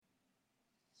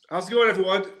How's it going,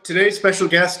 everyone? Today's special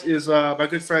guest is my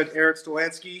good friend Erik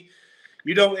Stolhanske.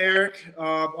 You know Erik,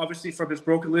 obviously from his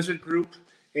Broken Lizard group,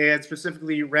 and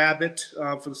specifically Rabbit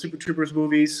for the Super Troopers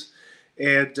movies,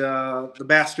 and the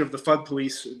master of the Fun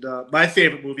Police, and, my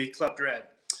favorite movie, Club Dread.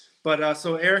 But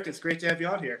so Erik, it's great to have you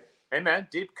on here. Hey man,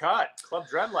 deep cut. Club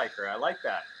Dread liker. I like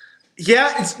that.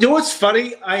 Yeah, you know what's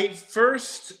funny?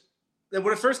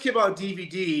 When it first came out on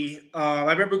DVD, I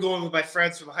remember going with my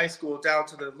friends from high school down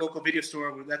to the local video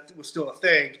store when that was still a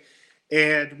thing,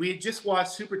 and we had just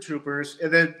watched Super Troopers,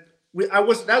 and then that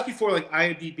was before like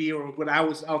IMDb or when I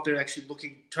was out there actually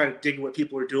looking, trying to dig what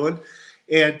people were doing,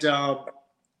 and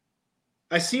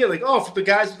I see it like, oh, for the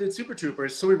guys who did Super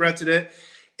Troopers, so we rented it,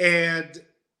 and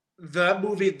that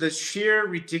movie, the sheer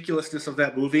ridiculously of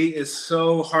that movie is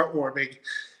so heartwarming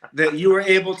that you were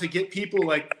able to get people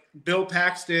like Bill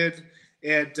Paxton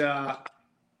and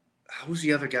who's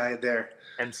the other guy in there?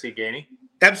 MC Gainey.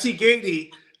 MC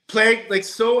Gainey playing like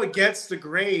so against the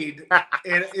grain,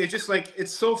 and it's just like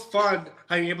it's so fun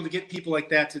how you're able to get people like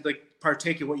that to like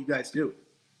partake in what you guys do.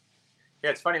 Yeah,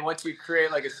 it's funny once you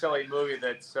create like a silly movie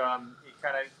that's you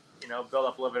kind of build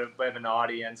up a little bit of an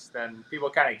audience, then people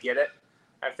kind of get it.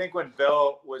 I think when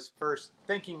Bill was first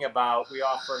thinking about, we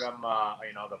offered him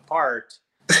the part.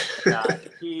 It's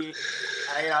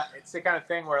the kind of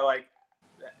thing where like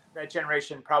that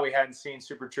generation probably hadn't seen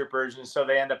Super Troopers, and so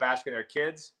they end up asking their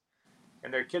kids,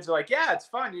 and their kids are like, yeah, it's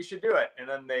fun, you should do it. And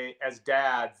then they, as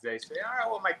dads, they say, all right,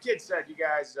 well, my kid said you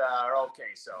guys are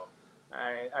okay, so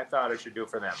I thought I should do it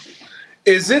for them.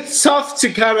 Is it tough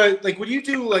to kind of like when you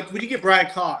get Brian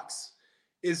Cox,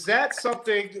 is that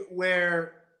something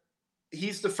where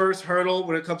he's the first hurdle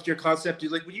when it comes to your concept?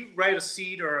 Like when you write a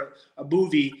scene or a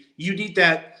movie, you need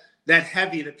that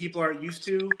heavy that people aren't used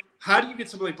to. How do you get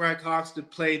somebody like Brian Cox to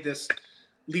play this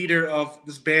leader of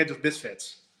this band of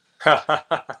misfits?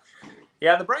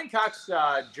 Yeah, the Brian Cox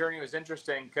journey was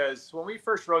interesting because when we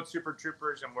first wrote Super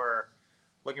Troopers and we're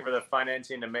looking for the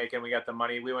financing to make and we got the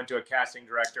money, we went to a casting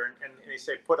director and they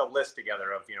say, put a list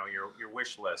together of, your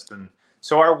wish list. And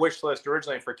so our wish list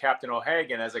originally for Captain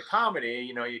O'Hagan as a comedy,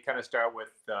 you kind of start with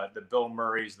the Bill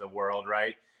Murrays of the world,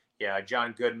 right? Yeah,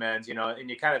 John Goodman's, and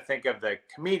you kind of think of the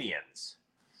comedians.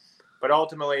 But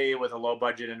ultimately, with a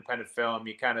low-budget independent film,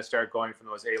 you kind of start going from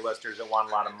those A-listers that want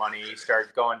a lot of money. You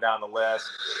start going down the list.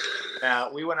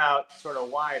 We went out sort of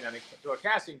wide to a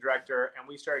casting director, and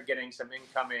we started getting some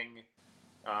incoming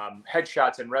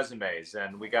headshots and resumes.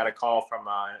 And we got a call from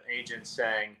an agent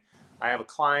saying, I have a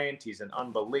client. He's an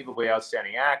unbelievably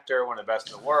outstanding actor, one of the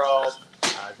best in the world.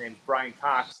 His name's Brian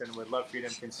Cox, and we'd love for you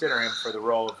to consider him for the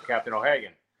role of Captain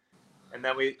O'Hagan. And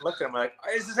then we looked at him like,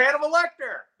 is this Hannibal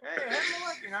Lecter? Hey, Hannibal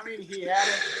Lecter. I mean, he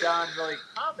hadn't done really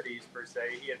comedies per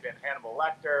se. He had been Hannibal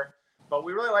Lecter, but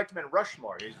we really liked him in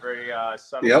Rushmore. He's very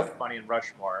subtle and funny in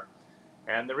Rushmore.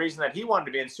 And the reason that he wanted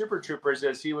to be in Super Troopers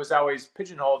is he was always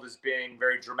pigeonholed as being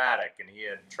very dramatic, and he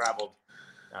had traveled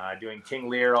doing King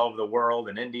Lear all over the world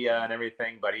in India and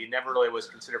everything, but he never really was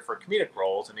considered for comedic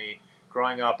roles. And he,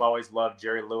 growing up, always loved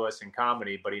Jerry Lewis and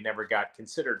comedy, but he never got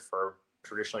considered for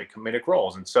traditionally comedic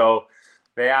roles. And so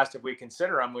they asked if we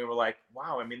consider him. We were like,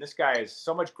 wow, I mean, this guy is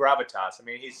so much gravitas. I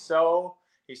mean, he's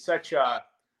such an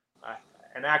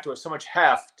actor with so much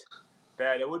heft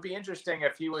that it would be interesting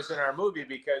if he was in our movie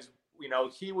because,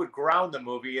 he would ground the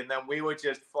movie and then we would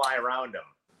just fly around him.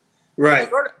 Right.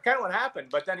 Kind of what happened,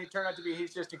 but then he turned out to be,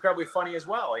 he's just incredibly funny as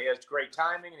well. He has great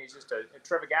timing and he's just a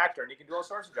terrific actor and he can do all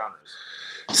sorts of genres.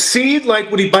 See, like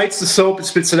when he bites the soap and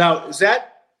spits it out, is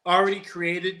that already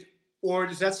created? Or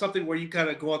is that something where you kind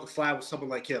of go on the fly with someone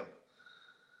like him?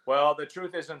 Well, the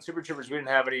truth is, on Super Troopers, we didn't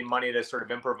have any money to sort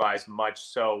of improvise much,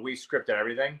 so we scripted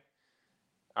everything.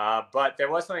 But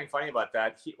there was something funny about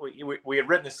that. We had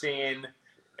written the scene,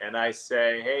 and I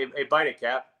say, hey, bite it,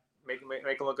 Cap. Make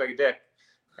him look like a dick.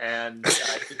 And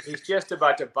he's just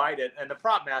about to bite it. And the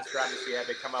prop master obviously had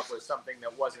to come up with something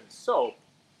that wasn't soap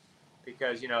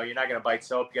because, you're not going to bite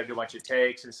soap. You got to do a bunch of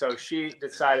takes. And so she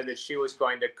decided that she was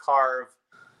going to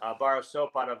borrow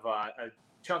soap out of a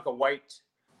chunk of white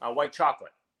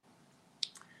chocolate.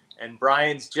 And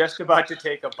Brian's just about to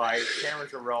take a bite.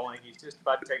 Cameras are rolling. He's just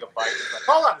about to take a bite. He's like,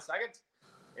 hold on a second.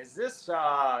 Is this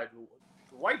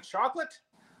white chocolate?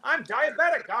 I'm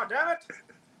diabetic, goddammit.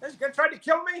 This is going to try to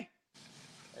kill me.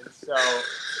 And so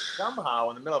somehow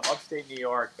in the middle of upstate New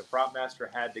York, the prop master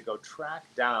had to go track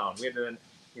down. We had to,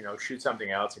 shoot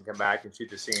something else and come back and shoot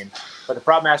the scene. But the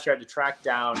prop master had to track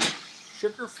down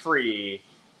sugar-free,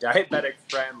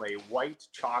 diabetic-friendly white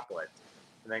chocolate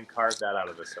and then carve that out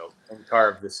of the soap and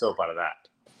carve the soap out of that.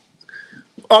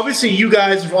 Obviously, you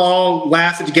guys have all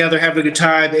laughing together, having a good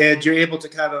time, and you're able to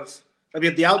kind of,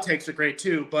 the outtakes are great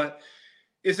too, but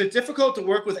Is it difficult to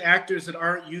work with actors that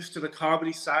aren't used to the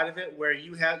comedy side of it, where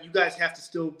you guys have to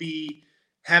still be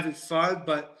having fun,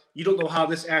 but you don't know how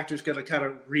this actor is going to kind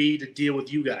of read and deal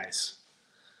with you guys?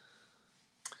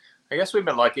 I guess we've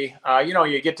been lucky.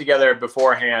 You get together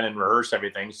beforehand and rehearse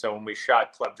everything. So when we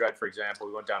shot Club Dread, for example,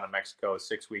 we went down to Mexico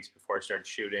 6 weeks before we started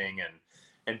shooting,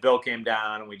 and Bill came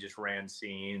down and we just ran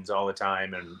scenes all the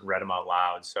time and read them out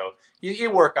loud. So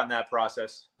you work on that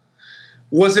process.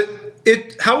 Was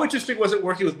it how interesting was it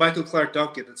working with Michael Clark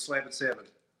Duncan at Slam and Salmon?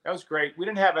 That was great. We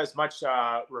didn't have as much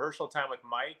rehearsal time with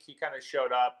Mike. He kind of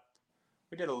showed up.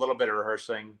 We did a little bit of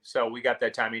rehearsing, so we got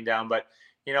that timing down. But,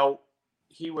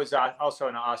 he was also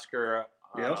an Oscar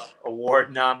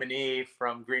award nominee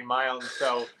from Green Mile. And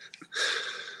so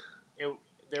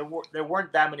there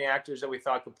weren't that many actors that we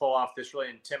thought could pull off this really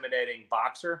intimidating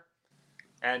boxer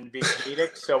and be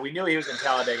comedic. So we knew he was in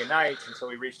Talladega Nights. And so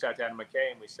we reached out to Adam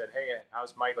McKay and we said, hey,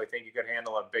 how's Michael? I think you could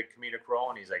handle a big comedic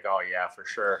role. And he's like, oh, yeah, for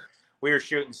sure. We were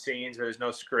shooting scenes where there's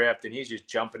no script and he's just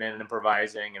jumping in and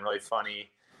improvising and really funny.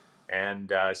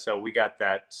 And so we got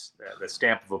the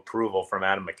stamp of approval from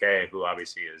Adam McKay, who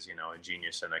obviously is, a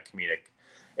genius and a comedic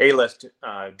A-list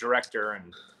director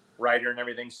and writer and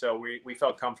everything. So we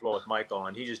felt comfortable with Michael,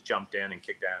 and he just jumped in and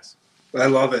kicked ass. I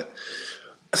love it.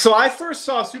 So I first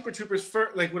saw Super Troopers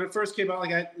when it first came out.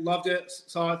 I loved it,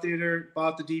 saw it in theater,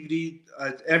 bought the DVD,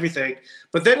 everything.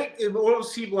 But then it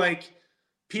almost seemed like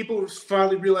people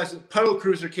finally realized that Puddle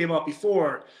Cruiser came out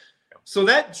before. So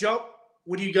that jump,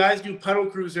 when you guys do Puddle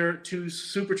Cruiser to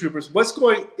Super Troopers, what's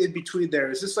going in between there?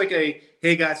 Is this like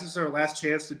hey guys, this is our last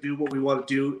chance to do what we want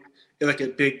to do in like a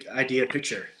big idea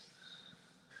picture?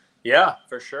 Yeah,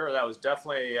 for sure. That was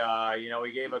definitely,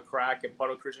 we gave a crack at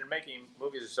Puddle Cruiser. Making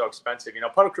movies is so expensive.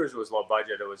 Puddle Cruiser was low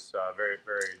budget. It was very,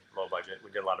 very low budget.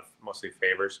 We did a lot of mostly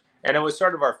favors. And it was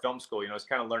sort of our film school. It's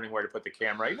kind of learning where to put the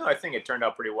camera. I think it turned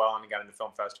out pretty well and got into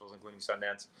film festivals, including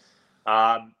Sundance.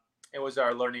 It was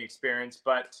our learning experience.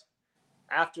 But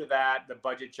after that, the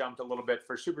budget jumped a little bit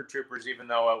for Super Troopers, even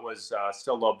though it was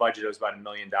still low budget. It was about $1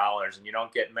 million. And you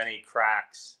don't get many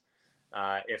cracks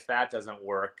if that doesn't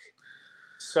work.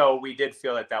 So we did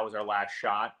feel that was our last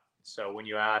shot. So when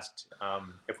you asked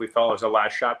if we felt it was our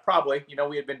last shot, probably.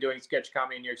 We had been doing sketch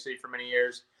comedy in New York City for many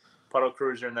years, Puddle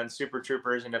Cruiser, and then Super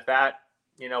Troopers. And if that,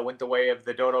 went the way of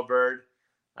the Dodo Bird,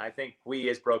 I think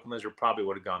we as Broken Lizard probably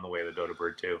would have gone the way of the Dodo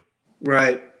Bird too.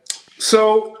 Right.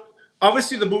 So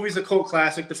obviously the movie's a cult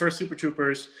classic, the first Super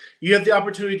Troopers. You have the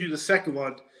opportunity to do the second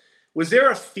one. Was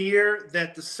there a fear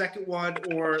that the second one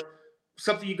or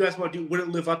something you guys want to do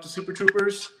wouldn't live up to Super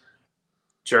Troopers?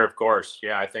 Sure, of course.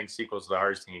 Yeah, I think sequels are the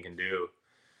hardest thing you can do.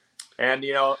 And,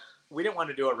 we didn't want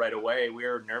to do it right away. We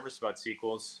were nervous about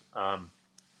sequels.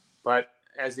 But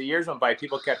as the years went by,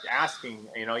 people kept asking,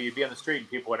 you'd be on the street and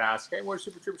people would ask, hey, where's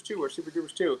Super Troopers 2? Where's Super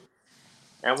Troopers 2?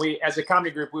 And we, as a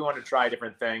comedy group, we wanted to try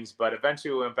different things. But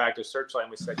eventually we went back to Searchlight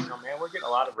and we said, man, we're getting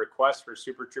a lot of requests for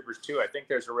Super Troopers 2. I think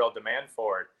there's a real demand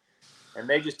for it. And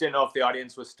they just didn't know if the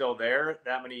audience was still there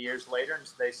that many years later. And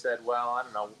so they said, well, I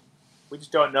don't know. We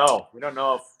just don't know. We don't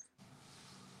know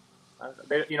if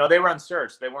they were on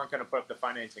search. They weren't going to put up the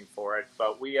financing for it.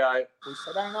 But we said,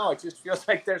 I don't know. It just feels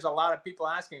like there's a lot of people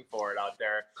asking for it out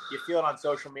there. You feel it on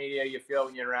social media. You feel it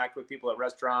when you interact with people at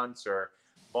restaurants or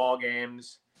ball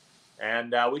games.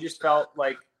 And we just felt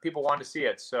like people wanted to see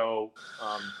it. So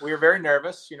we were very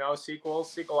nervous.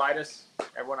 Sequelitis.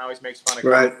 Everyone always makes fun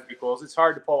of sequels. It's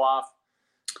hard to pull off.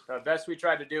 The best we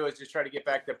tried to do is just try to get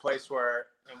back to a place where,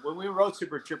 and when we wrote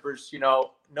Super Troopers,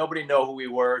 nobody knew who we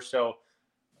were. So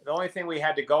the only thing we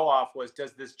had to go off was,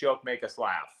 does this joke make us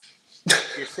laugh?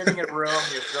 You're sitting in a room,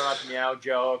 you're throwing out the meow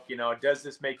joke, does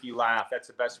this make you laugh? That's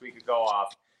the best we could go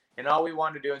off. And all we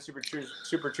wanted to do in Super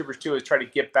Troopers 2 is try to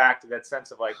get back to that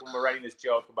sense of like when we're writing this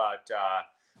joke about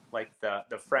like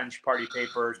the French party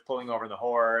papers pulling over the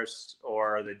horse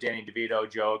or the Danny DeVito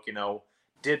joke,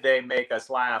 did they make us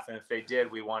laugh? And if they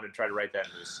did, we wanted to try to write that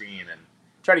into a scene and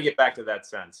try to get back to that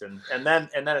sense. And then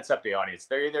it's up to the audience.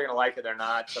 They're either going to like it or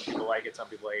not. Some people like it. Some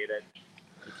people hate it.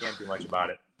 You can't do much about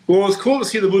it. Well, it was cool to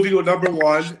see the movie go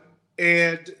 #1.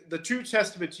 And the true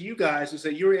testament to you guys is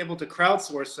that you were able to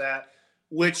crowdsource that,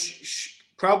 which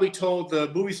probably told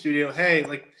the movie studio, hey,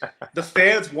 like the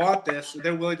fans want this. And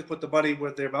they're willing to put the money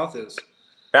where their mouth is.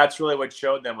 That's really what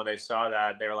showed them when they saw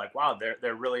that. They were like, wow,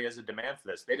 there really is a demand for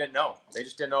this. They didn't know. They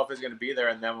just didn't know if it was going to be there.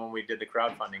 And then when we did the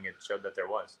crowdfunding, it showed that there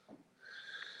was.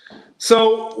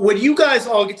 So when you guys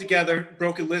all get together,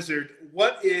 Broken Lizard,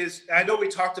 I know we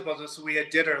talked about this when we had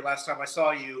dinner last time I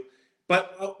saw you,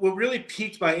 but what really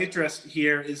piqued my interest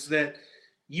here is that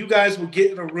you guys will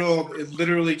get in a room and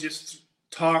literally just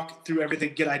talk through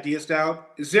everything, get ideas down.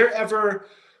 Is there ever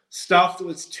stuff that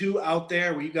was too out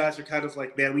there where you guys are kind of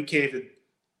like, man, we can't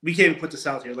even put this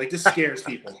out here. Like, this scares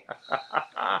people.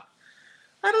 I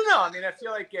don't know. I mean, I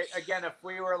feel like, again, if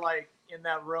we were like in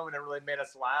that room and it really made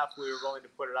us laugh, we were willing to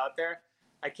put it out there.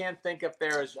 I can't think if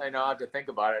there was, I know I have to think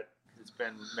about it. It's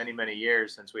been many, many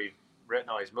years since we've written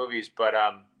all these movies, but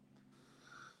I'm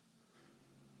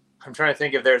trying to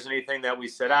think if there's anything that we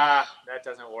said, that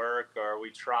doesn't work, or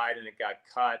we tried and it got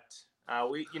cut.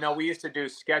 We used to do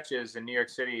sketches in New York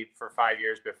City for 5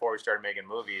 years before we started making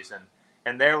movies.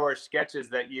 And there were sketches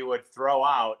that you would throw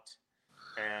out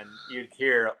and you'd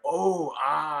hear,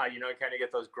 kind of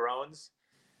get those groans.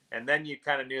 And then you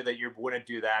kind of knew that you wouldn't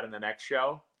do that in the next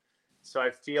show. So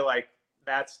I feel like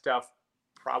that stuff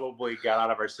probably got out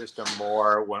of our system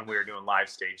more when we were doing live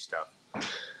stage stuff.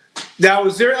 Now,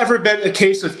 has there ever been a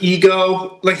case of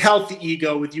ego, like healthy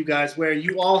ego with you guys, where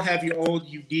you all have your own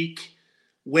unique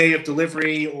way of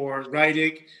delivery or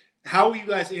writing? How are you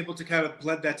guys able to kind of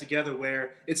blend that together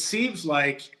where it seems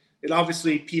like, and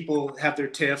obviously people have their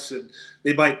tiffs and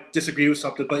they might disagree with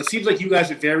something, but it seems like you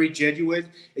guys are very genuine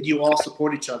and you all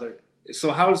support each other.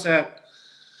 So how does that...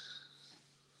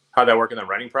 How that work in the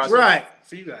writing process? Right,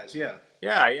 for you guys, yeah.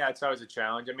 Yeah, it's always a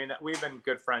challenge. I mean, we've been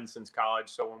good friends since college,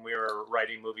 so when we were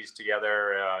writing movies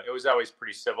together, it was always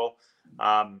pretty civil.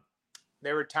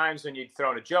 There were times when you'd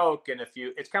throw in a joke, and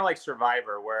it's kind of like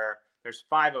Survivor, where there's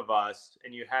 5 of us,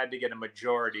 and you had to get a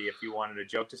majority if you wanted a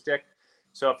joke to stick.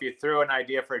 So if you threw an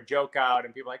idea for a joke out,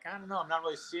 and people are like, I don't know, I'm not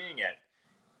really seeing it.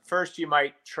 First, you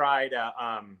might try to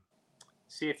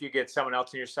see if you get someone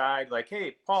else on your side. Like,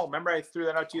 hey, Paul, remember I threw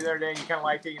that out to you the other day, and you kind of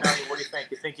liked it. What do you think?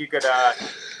 You think you could,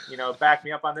 back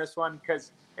me up on this one?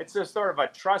 Because it's just sort of a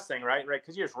trust thing, right?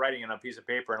 Because you're just writing on a piece of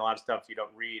paper, and a lot of stuff you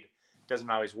don't read doesn't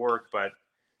always work. But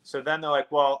so then they're like,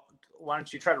 well, why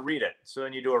don't you try to read it? So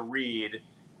then you do a read.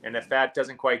 And if that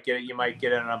doesn't quite get it, you might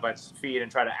get it on its feet and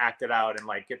try to act it out and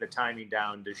like get the timing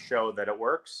down to show that it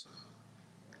works.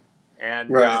 And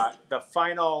right. The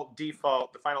final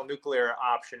default, the final nuclear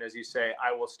option is you say,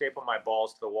 I will staple my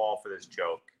balls to the wall for this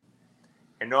joke.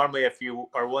 And normally if you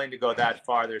are willing to go that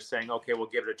far, they're saying, okay, we'll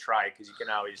give it a try, because you can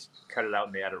always cut it out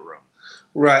in the edit room.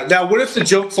 Right. Now, what if the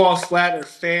joke falls flat or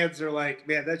fans are like,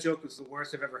 man, that joke was the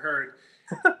worst I've ever heard?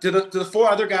 Do the 4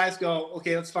 other guys go,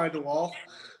 okay, let's find a wall?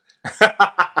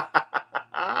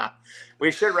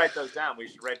 We should write those down. We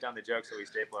should write down the jokes that we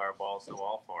staple our balls to the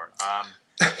wall for.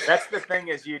 That's the thing,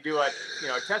 is you do a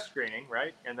test screening,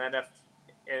 right? And then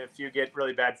if you get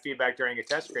really bad feedback during a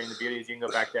test screening, the beauty is you can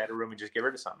go back to that room and just get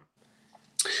rid of something.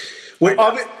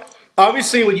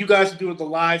 Obviously, when you guys are doing the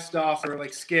live stuff or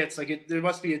like skits, there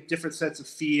must be a different sense of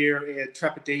fear and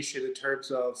trepidation in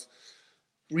terms of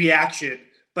reaction.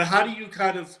 But how do you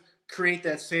kind of create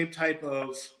that same type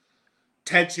of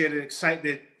tension and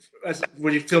excitement as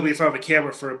when you're filming in front of a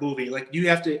camera for a movie? Like,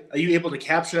 are you able to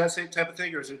capture that same type of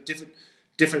thing, or is it a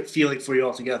different feeling for you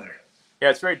altogether? Yeah,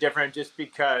 it's very different, just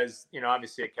because,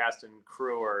 obviously a cast and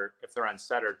crew, or if they're on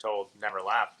set, are told never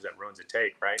laugh because that ruins a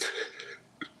take, right?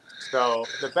 So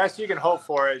the best you can hope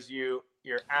for is you're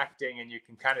acting and you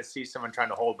can kind of see someone trying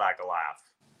to hold back a laugh.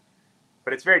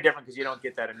 But it's very different because you don't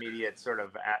get that immediate sort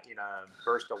of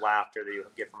burst of laughter that you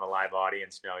get from a live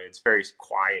audience. It's very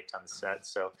quiet on the set.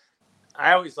 So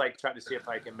I always try to see if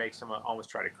I can make someone almost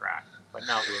try to crack, but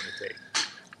not ruin the take.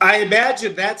 I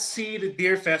imagine that scene at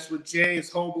Beer Fest when Jay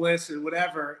is homeless and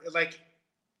whatever,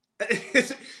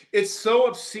 it's so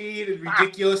obscene and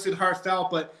ridiculous and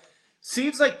heartfelt, but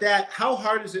scenes like that, how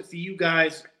hard is it for you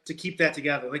guys to keep that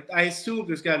together? I assume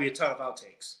there's got to be a ton of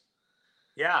outtakes.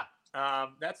 Yeah.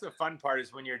 That's the fun part,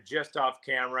 is when you're just off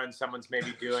camera and someone's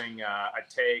maybe doing a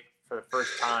take for the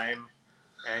first time,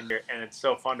 and it's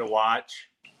so fun to watch.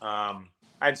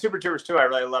 And Super Troopers too, I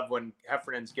really love when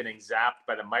Heffernan's getting zapped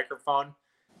by the microphone,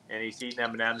 and he's eating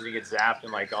M&Ms and he gets zapped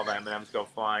and all the M&Ms go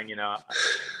flying,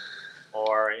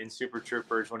 Or in Super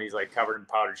Troopers when he's covered in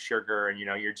powdered sugar, and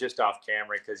you're just off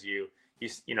camera because you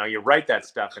write that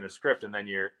stuff in a script, and then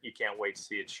you can't wait to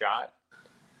see it shot.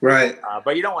 Right.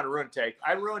 But you don't want to ruin take.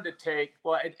 I ruined a take.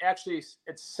 Well, it was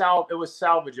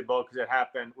salvageable because it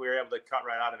happened. We were able to cut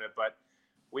right out of it. But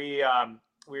we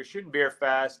were shooting Beer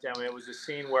Fest, and it was a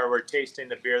scene where we're tasting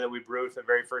the beer that we brewed for the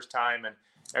very first time, and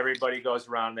everybody goes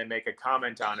around and they make a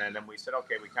comment on it. And we said,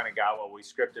 okay, we kind of got what we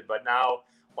scripted, but now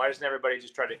why doesn't everybody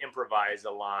just try to improvise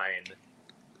a line?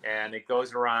 And it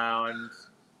goes around,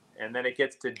 and then it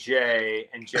gets to Jay,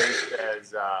 and Jay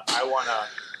says, I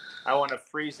want to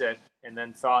freeze it and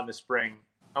then thaw in the spring.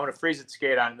 I want to freeze it,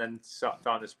 skate on, and then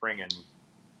thaw in the spring and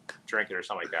drink it or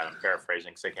something like that. I'm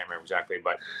paraphrasing because I can't remember exactly,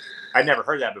 but I'd never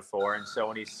heard that before. And so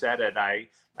when he said it, I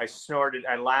snorted,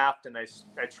 I laughed, and I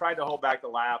tried to hold back the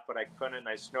laugh, but I couldn't. And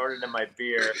I snorted in my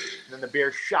beer, and then the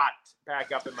beer shot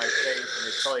back up in my face, and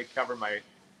it totally covered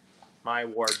my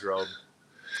wardrobe.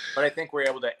 But I think we were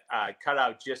able to cut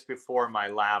out just before my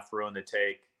laugh ruined the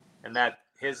take, and that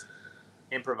his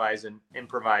improvised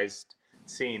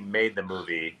scene made the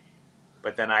movie.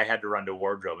 But then I had to run to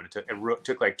wardrobe, and it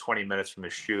took like 20 minutes from the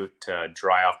shoot to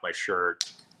dry off my shirt,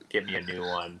 get me a new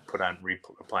one, put on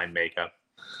applying makeup.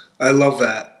 I love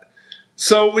that.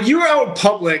 So when you were out in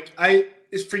public,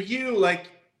 is for you,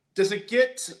 like, does it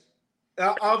get,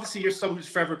 obviously you're someone who's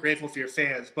forever grateful for your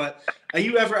fans, but are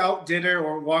you ever out dinner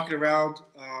or walking around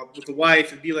with the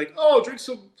wife and be like, oh, drink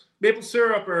some maple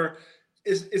syrup, or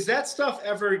is that stuff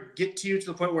ever get to you to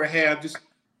the point where, hey,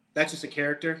 that's just a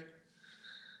character?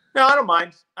 No, I don't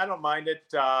mind. I don't mind it.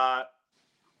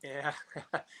 Yeah,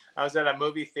 I was at a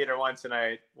movie theater once, and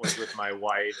I was with my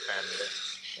wife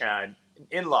and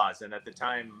in-laws, and at the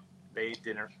time they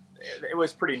didn't. It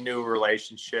was a pretty new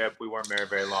relationship. We weren't married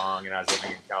very long, and I was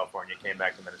living in California. Came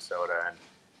back to Minnesota,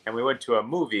 and we went to a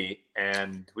movie,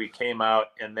 and we came out,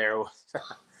 and there was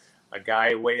a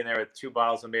guy waiting there with 2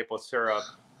 bottles of maple syrup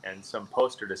and some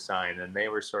poster to sign, and they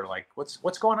were sort of like,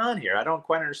 "What's going on here? I don't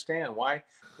quite understand why."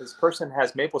 This person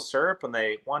has maple syrup and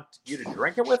they want you to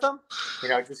drink it with them,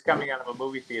 just coming out of a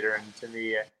movie theater. And to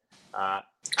me, I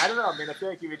don't know. I mean, I feel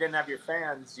like if you didn't have your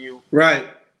fans, you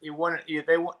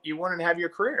wouldn't have your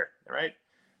career, right?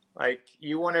 Like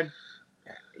you wouldn't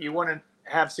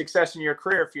have success in your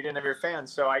career if you didn't have your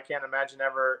fans. So I can't imagine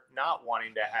ever not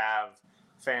wanting to have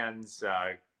fans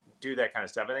do that kind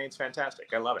of stuff. I think it's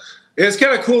fantastic. I love it. It's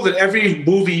kind of cool that every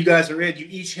movie you guys are in, you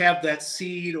each have that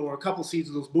scene or a couple scenes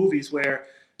of those movies where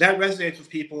that resonates with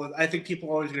people, and I think people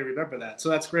are always going to remember that. So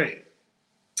that's great.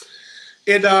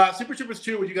 In Super Troopers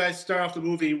 2, when you guys start off the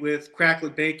movie with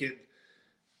crackling bacon,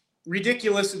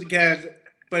 ridiculous again,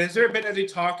 but has there been any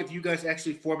talk of you guys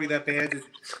actually forming that band and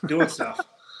doing stuff?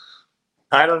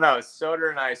 I don't know.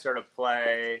 Soder and I sort of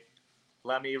play.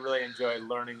 Lemmy really enjoyed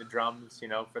learning the drums,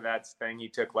 for that thing. He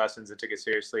took lessons and took it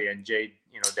seriously, and Jade,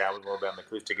 dabbled a little bit on the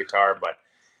acoustic guitar. But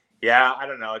yeah, I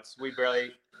don't know. It's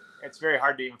very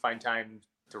hard to even find time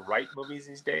to write movies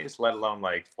these days, let alone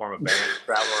like form a band,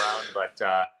 travel around. But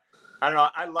I don't know.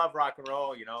 I love rock and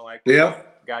roll. We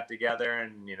got together,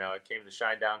 and it came to the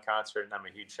Shinedown concert, and I'm a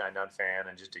huge Shinedown fan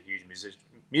and just a huge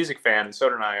music fan. And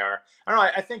Soder and I are. I don't know.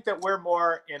 I think that we're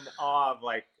more in awe of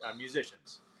like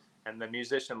musicians and the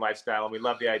musician lifestyle, and we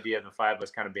love the idea of the 5 of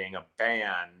us kind of being a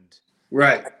band,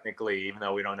 right? Technically, even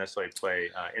though we don't necessarily play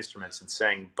instruments and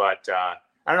sing. But I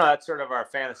don't know. That's sort of our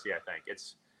fantasy. I think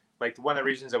it's. Like one of the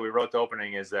reasons that we wrote the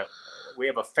opening is that we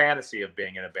have a fantasy of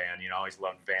being in a band. Always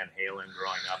loved Van Halen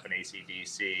growing up in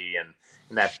AC/DC and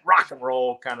that rock and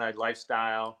roll kind of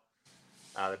lifestyle,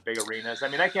 the big arenas. I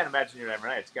mean, I can't imagine it every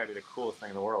night. It's got to be the coolest thing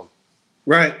in the world.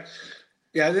 Right.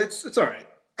 Yeah, it's all right.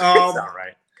 It's all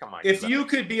right. Come on. If you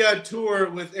could be on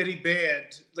tour with any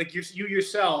band, like you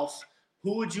yourself,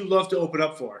 who would you love to open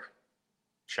up for?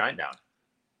 Shinedown.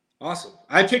 Awesome.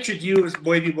 I pictured you as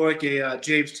maybe more like a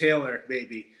James Taylor,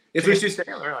 maybe. If it's just,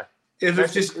 really? If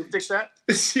it's just, fix that.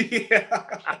 Yeah.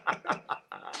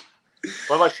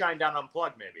 What about Shinedown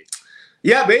Unplugged, maybe?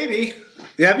 Yeah, maybe.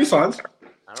 Yeah, it'd be fun.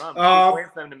 I don't know. I'm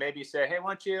waiting for them to maybe say, "Hey, why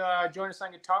don't you join us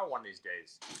on guitar one of these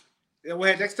days?" Yeah,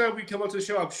 well, next time we come up to the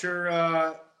show, I'm sure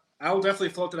I'll definitely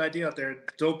float that idea out there.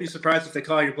 Don't be surprised if they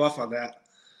call your bluff on that.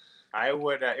 I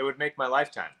would. It would make my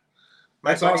lifetime.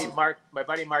 That's awesome. My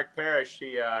buddy Mark Parrish,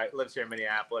 he lives here in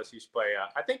Minneapolis. He used to play.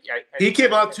 I think he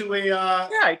came out to a he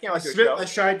came out to a show. A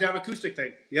Shinedown acoustic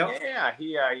thing. Yep. Yeah,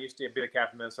 he used to be the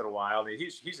captain of Minnesota Wild.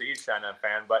 He's a huge Shinedown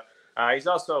fan, but he's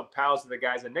also pals with the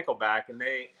guys at Nickelback, and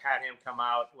they had him come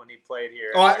out when he played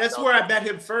here. Oh, that's where I met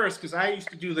him first, because I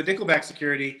used to do the Nickelback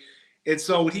security, and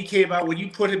so when he came out, when you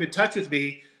put him in touch with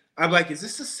me, I'm like, "Is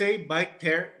this the same Mike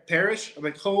Parrish?" I'm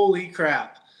like, "Holy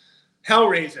crap,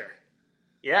 Hellraiser."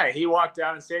 Yeah, he walked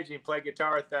down on stage and he played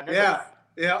guitar with Nickelback.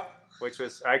 Yeah. Which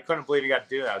was, I couldn't believe he got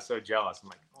to do that. I was so jealous. I'm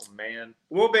like, oh, man.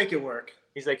 We'll make it work.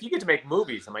 He's like, you get to make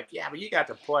movies. I'm like, yeah, but you got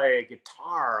to play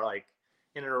guitar like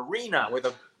in an arena with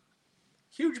a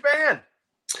huge band.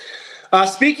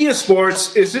 Speaking of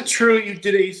sports, is it true you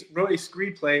wrote a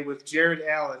screenplay with Jared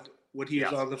Allen when he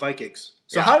was on the Vikings?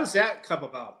 So how does that come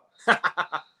about?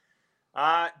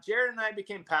 Jared and I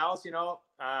became pals,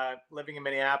 living in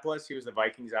Minneapolis. He was the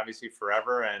Vikings, obviously,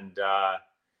 forever. And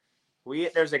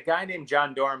there's a guy named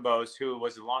John Dornbos who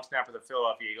was a long snapper of the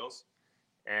Philadelphia Eagles.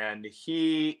 And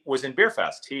he was in Beer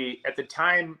Fest. At the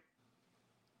time,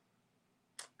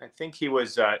 I think he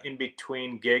was in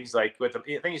between gigs, like I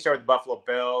think he started with the Buffalo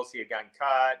Bills. He had gotten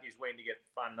cut. He was waiting to get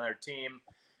on another team.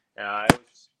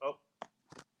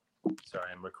 Sorry,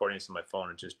 I'm recording this on my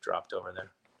phone. It just dropped over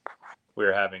there. We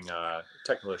were having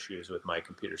technical issues with my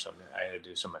computer, so I had to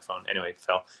do some on my phone. Anyway, it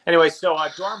fell. Anyway, so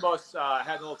Dornbos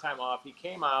had a little time off. He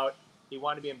came out. He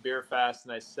wanted to be in Beer Fest,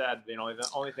 and I said, the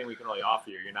only thing we can really offer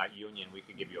you, you're not union. We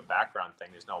can give you a background thing.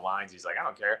 There's no lines. He's like, I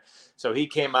don't care. So he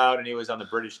came out, and he was on the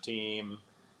British team.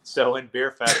 So in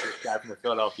Beer Fest, this guy from the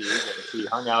Philadelphia Eagles, he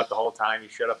hung out the whole time. He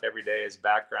showed up every day as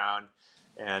background,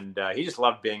 and he just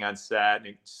loved being on set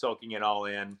and soaking it all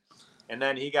in. And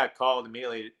then he got called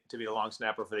immediately to be the long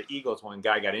snapper for the Eagles when a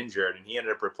guy got injured, and he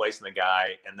ended up replacing the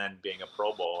guy and then being a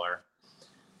Pro Bowler.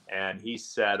 And he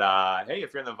said, hey,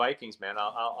 if you're in the Vikings, man,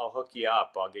 I'll hook you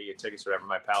up. I'll get you tickets, whatever.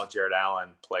 My pal Jared Allen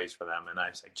plays for them. And I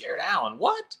was like, Jared Allen,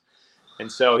 what? And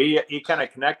so he kind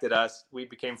of connected us. We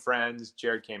became friends.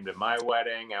 Jared came to my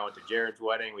wedding. I went to Jared's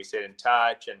wedding. We stayed in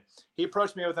touch. And he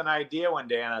approached me with an idea one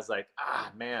day, and I was like,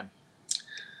 man.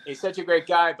 He's such a great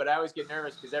guy, but I always get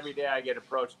nervous because every day I get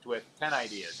approached with 10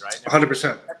 ideas, right?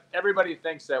 100%. Everybody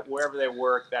thinks that wherever they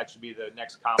work, that should be the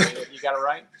next comedy that you got to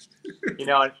write.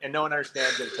 And no one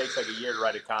understands that it takes like a year to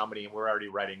write a comedy, and we're already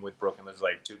writing with Brooklyn. There's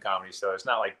like 2 comedies, so it's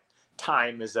not like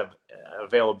time is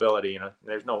availability.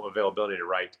 There's no availability to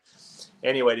write.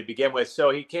 Anyway, to begin with,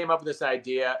 so he came up with this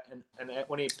idea, and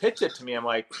when he pitched it to me, I'm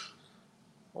like,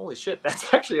 holy shit,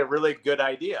 that's actually a really good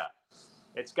idea.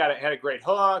 It had a great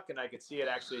hook, and I could see it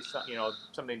actually,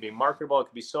 something being marketable. It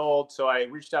could be sold. So I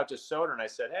reached out to Soder and I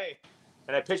said, hey,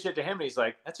 and I pitched it to him, and he's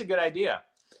like, that's a good idea.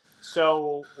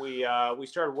 So we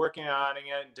started working on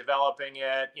it, developing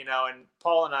it, and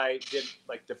Paul and I did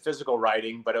like the physical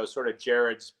writing, but it was sort of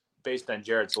based on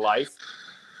Jared's life.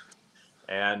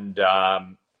 And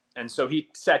so he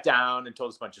sat down and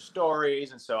told us a bunch of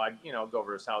stories. And so I'd, go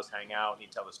over to his house, hang out, and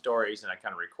he'd tell the stories, and I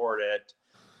kind of record it.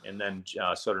 And then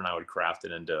Soder and I would craft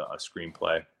it into a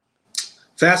screenplay.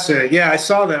 Fascinating. Yeah, I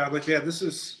saw that. I'm like, yeah, this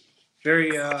is very,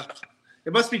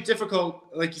 it must be difficult,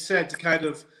 like you said, to kind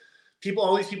of,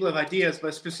 all these people have ideas,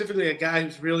 but specifically a guy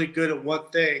who's really good at one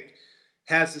thing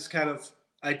has this kind of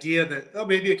idea that, oh,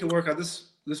 maybe it can work on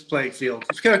this playing field.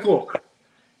 It's kind of cool.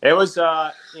 It was,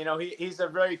 he's a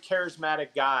very charismatic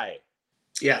guy.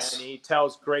 Yes. And he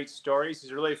tells great stories. He's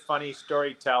a really funny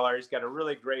storyteller. He's got a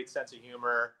really great sense of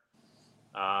humor.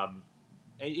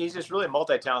 He's just really a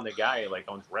multi-talented guy. He like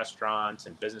owns restaurants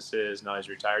and businesses. Now he's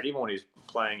retired. Even when he's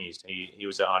playing, he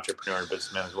was an entrepreneur and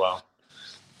businessman as well.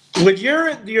 When you're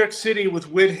in New York City with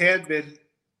Win Handman,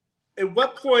 at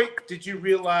what point did you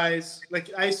realize?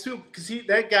 Like, I assume because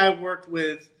that guy worked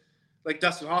with like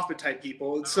Dustin Hoffman type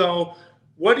people, and so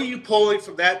what are you pulling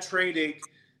from that training?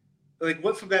 Like,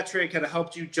 what from that training kind of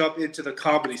helped you jump into the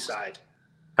comedy side?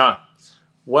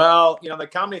 Well, the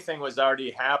comedy thing was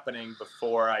already happening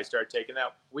before I started taking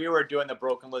that. We were doing the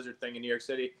Broken Lizard thing in New York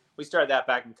City. We started that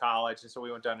back in college, and so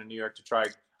we went down to New York to try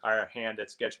our hand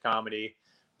at sketch comedy.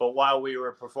 But while we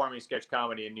were performing sketch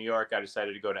comedy in New York, I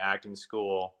decided to go to acting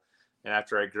school. And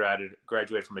after I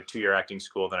graduated from a 2-year acting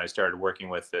school, then I started working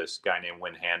with this guy named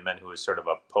Win Handman, who was sort of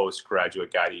a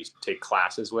postgraduate guy that used to take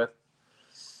classes with.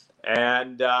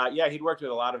 And he'd worked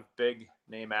with a lot of big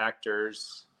name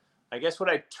actors. I guess what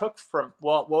I took from,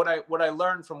 what I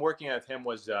learned from working with him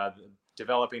was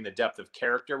developing the depth of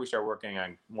character. We started working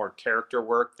on more character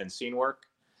work than scene work.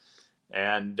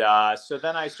 And so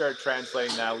then I started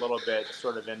translating that a little bit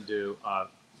sort of into,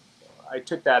 I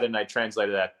took that and I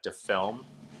translated that to film.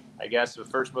 I guess the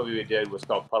first movie we did was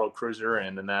called Puddle Cruiser,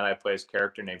 and in that I play this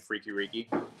character named Freaky Reeky.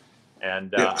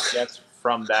 And that's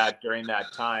from that, during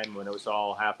that time when it was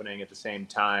all happening at the same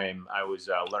time, I was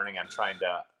learning on trying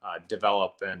to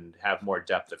develop and have more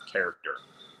depth of character.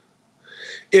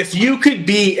 If you could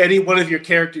be any one of your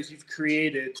characters you've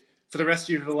created for the rest of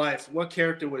your life, what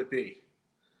character would it be?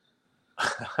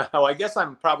 Oh, I guess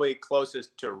I'm probably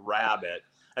closest to Rabbit.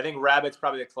 I think Rabbit's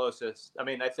probably the closest. I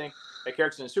mean, I think the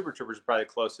characters in Super Troopers are probably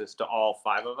closest to all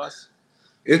 5 of us.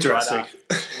 Interesting.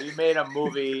 But, we made a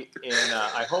movie in,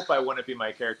 I hope I wouldn't be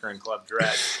my character in Club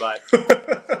Dread, but.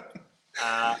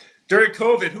 During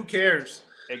COVID, who cares?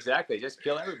 Exactly. Just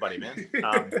kill everybody, man.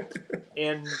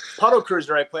 In Puddle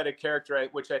Cruiser, I played a character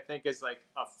which I think is like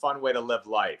a fun way to live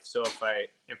life. So if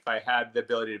I had the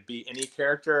ability to be any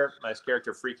character, my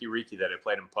character Freaky Reeky that I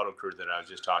played in Puddle Cruiser that I was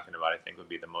just talking about, I think would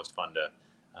be the most fun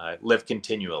to live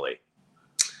continually.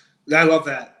 I love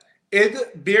that. In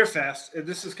Beer Fest, and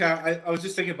this is kind of, I was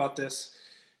just thinking about this.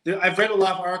 I've read a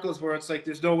lot of articles where it's like,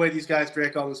 there's no way these guys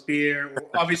drank all this beer.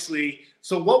 Obviously.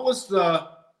 So what was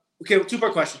okay,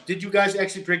 2-part question. Did you guys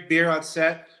actually drink beer on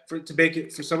set to make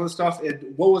it for some of the stuff?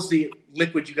 And what was the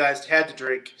liquid you guys had to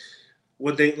drink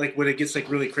when it gets like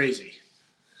really crazy?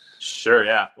 Sure.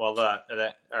 Yeah. Well,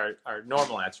 our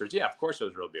normal answer is, yeah, of course it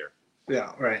was real beer.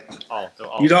 Yeah. Right.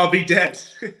 You'd all be dead.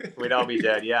 We'd all be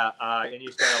dead. Yeah. And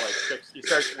you start at like 6. You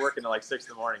start working at like 6 in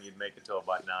the morning. You'd make it till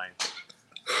about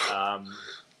 9.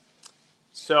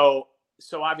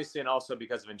 So obviously, and also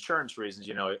because of insurance reasons,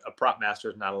 a prop master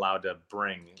is not allowed to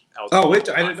bring alcohol. Oh, I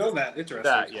didn't know that.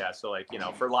 Interesting. Yeah. So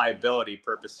for liability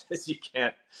purposes, you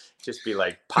can't just be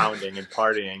like pounding and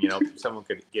partying. Someone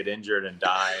could get injured and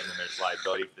die, and then there's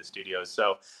liability for the studios.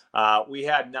 So we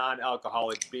had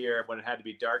non-alcoholic beer. When it had to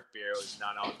be dark beer, it was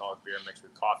non-alcoholic beer mixed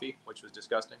with coffee, which was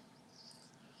disgusting.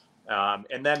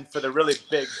 And then for the really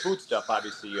big boot stuff,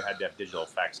 obviously you had to have digital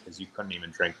effects because you couldn't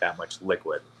even drink that much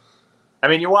liquid. I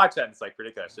mean, you watch that and it's like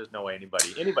ridiculous. There's no way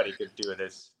anybody could do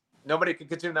this. Nobody could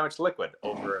consume that much liquid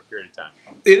over a period of time.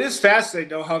 It is fascinating,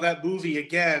 though, how that movie,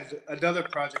 again, another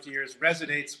project of yours,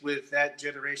 resonates with that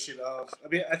generation of. I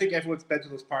mean, I think everyone's been to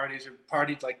those parties or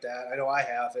partied like that. I know I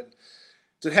have, and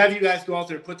to have you guys go out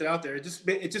there and put that out there, it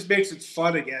just makes it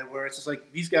fun again. Where it's just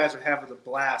like these guys are having a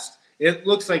blast. It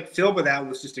looks like filming that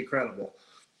was just incredible.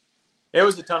 It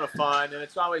was a ton of fun, and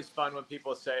it's always fun when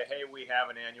people say, "Hey, we have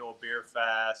an annual beer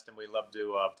fest, and we love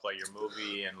to play your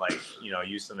movie and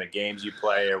use some of the games you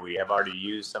play, or we have already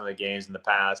used some of the games in the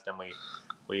past, and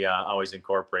we always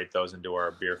incorporate those into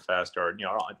our beer fest, or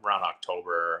around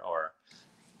October, or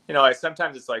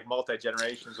sometimes it's like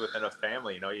multi-generations within a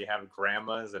family. You have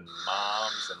grandmas and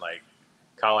moms and like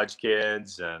college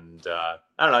kids, and I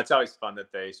don't know. It's always fun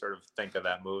that they sort of think of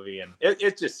that movie, and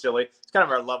it's just silly. It's kind of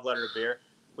our love letter to beer.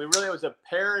 It was a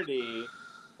parody.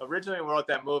 Originally, when we wrote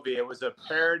that movie, it was a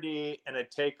parody and a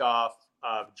takeoff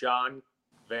of John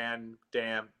Claude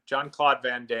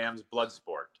Van Damme's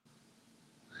Bloodsport.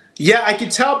 Yeah, I can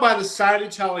tell by the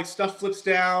signage how like stuff flips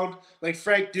down, like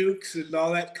Frank Dukes and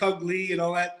all that, Kung Lee and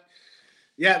all that.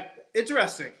 Yeah,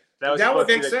 interesting. That would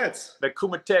make sense. The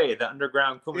Kumite, the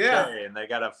underground Kumite, and they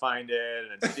got to find it,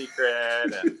 and it's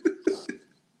secret.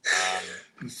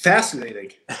 And,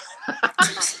 fascinating.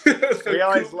 We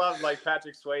always loved like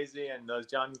Patrick Swayze and those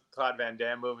John Claude Van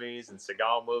Damme movies and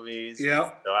Seagal movies.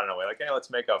 Yeah. So I don't know. We're like, hey, let's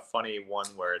make a funny one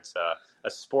where it's a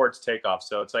sports takeoff.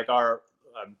 So it's like our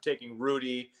taking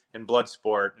Rudy and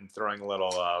Bloodsport and throwing a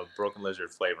little Broken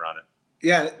Lizard flavor on it.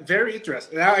 Yeah, very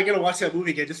interesting. Now I got to watch that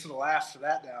movie again just for the laughs for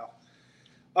that now.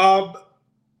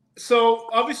 So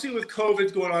obviously with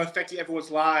COVID going on affecting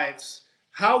everyone's lives,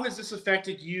 how has this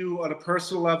affected you on a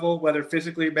personal level, whether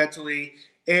physically or mentally?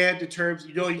 And in terms,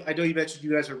 I know you mentioned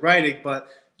you guys are writing, but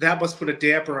that must put a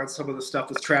damper on some of the stuff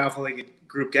with traveling and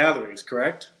group gatherings,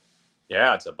 correct?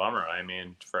 Yeah, it's a bummer. I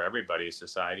mean, for everybody's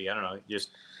society, I don't know. You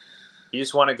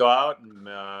just want to go out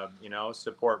and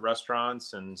support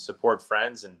restaurants and support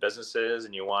friends and businesses,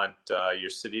 and you want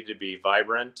your city to be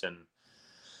vibrant. And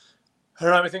I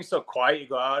don't know, everything's so quiet. You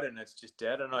go out and it's just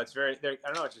dead. I don't know. It's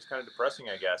just kind of depressing,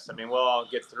 I guess. I mean, we'll all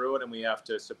get through it, and we have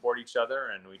to support each other,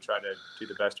 and we try to do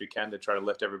the best we can to try to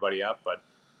lift everybody up. But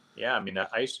yeah, I mean,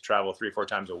 I used to travel 3 or 4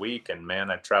 times a week, and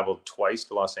man, I've traveled twice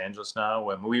to Los Angeles now.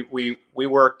 When we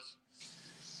work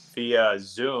via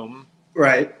Zoom,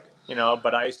 right?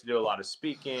 But I used to do a lot of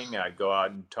speaking. I'd go out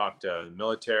and talk to the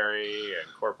military and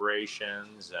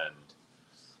corporations and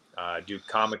do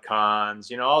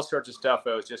Comic-Cons, all sorts of stuff.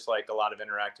 It was just like a lot of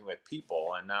interacting with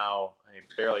people. And now I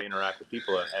barely interact with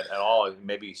people at all.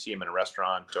 Maybe you see them in a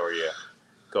restaurant or you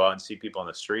go out and see people on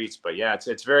the streets. But yeah,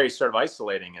 it's very sort of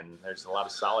isolating, and there's a lot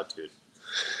of solitude.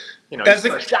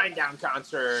 Shine down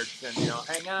concerts and,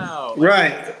 hang out.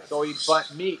 Right. Go eat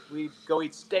meat. We go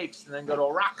eat steaks and then go to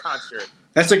a rock concert.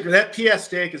 That PS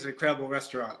Steak is an incredible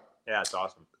restaurant. Yeah, it's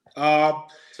awesome.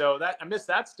 So I miss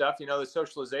that stuff, the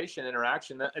socialization,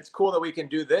 interaction. It's cool that we can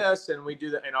do this, and we do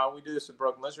that. We do this with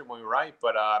Broken Lizard when we write,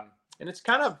 but and it's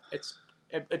kind of it's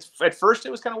at first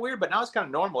it was kind of weird, but now it's kind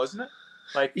of normal, isn't it?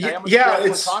 Like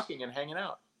we're talking and hanging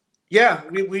out. Yeah,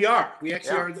 we are. We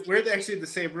actually are. We're actually in the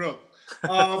same room.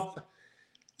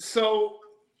 So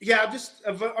yeah,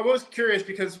 I'm always curious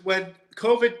because when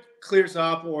COVID clears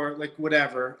up or like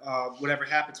whatever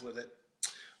happens with it,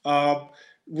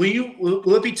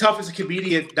 will it be tough as a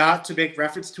comedian not to make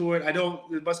reference to it? I know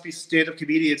there must be stand-up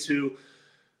comedians who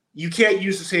you can't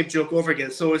use the same joke over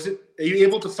again. So are you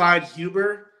able to find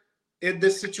humor in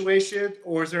this situation,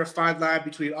 or is there a fine line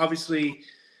between, obviously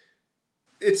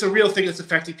it's a real thing that's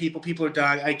affecting people. People are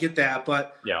dying. I get that.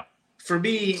 But yeah, for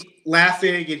me,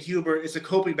 laughing and humor is a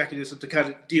coping mechanism to kind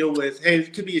of deal with, hey,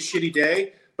 it could be a shitty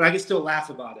day, but I can still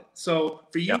laugh about it. So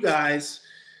for you guys,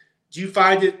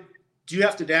 do do you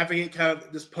have to navigate kind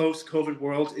of this post-COVID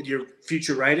world in your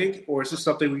future writing, or is this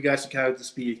something where you guys can kind of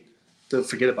just to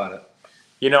forget about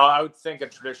it? I would think a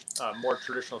more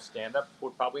traditional stand-up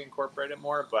would probably incorporate it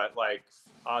more, but like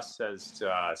us as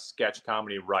sketch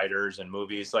comedy writers and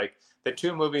movies, like the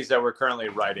 2 movies that we're currently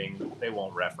writing, they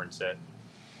won't reference it.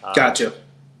 Gotcha.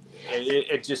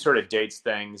 It just sort of dates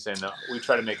things, and we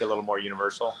try to make it a little more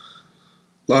universal.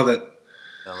 Love it.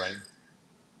 All right.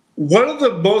 One of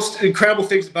the most incredible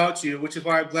things about you, which is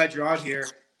why I'm glad you're on here,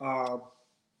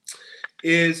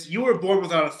 is you were born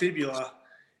without a fibula.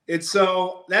 And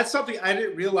so that's something I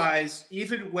didn't realize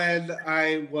even when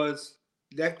I was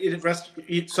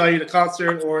saw you at a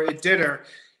concert or at dinner.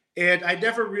 And it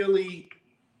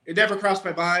never crossed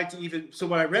my mind to even, so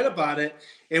when I read about it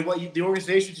and the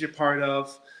organizations you're part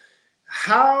of,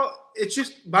 how it's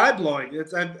just mind-blowing.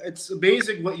 It's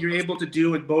amazing what you're able to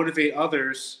do and motivate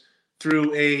others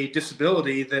through a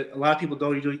disability that a lot of people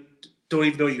don't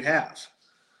even know you have.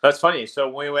 That's funny. So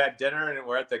when we were at dinner and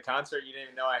we're at the concert, you didn't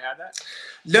even know I had that?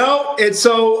 No, and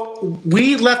so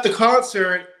we left the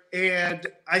concert, and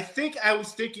I think I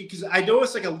was thinking, because I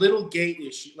noticed like a little gait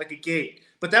issue, like a gait.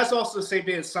 But that's also the same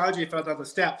day as Sanjay fell down the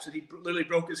steps, and he literally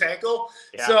broke his ankle.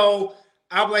 Yeah. So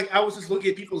I was just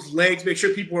looking at people's legs, make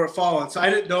sure people were falling. So I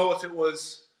didn't know if it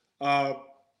was a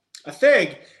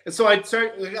thing. And so I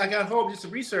got home just to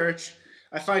research.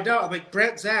 I find out, I'm like,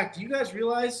 Brent, Zach, do you guys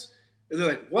realize? And they're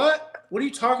like, what? What are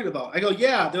you talking about? I go,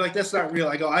 yeah. They're like, that's not real.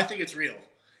 I go, I think it's real.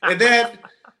 And then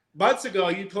months ago,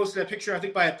 you posted a picture, I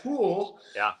think, by a pool,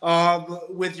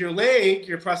 with your leg,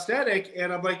 your prosthetic,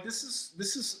 and I'm like, this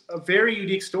is a very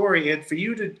unique story, and for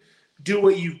you to do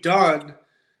what you've done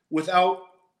without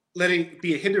letting it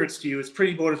be a hindrance to you is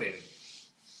pretty motivating.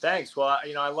 Thanks. Well,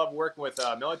 I love working with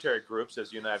military groups,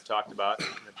 as you and I have talked about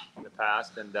in the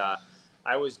past, and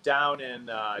I was down in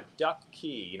Duck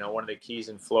Key, one of the keys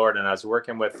in Florida, and I was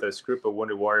working with this group of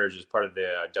Wounded Warriors as part of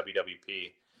the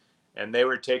WWP. And they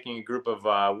were taking a group of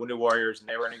Wounded Warriors, and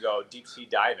they were going to go deep sea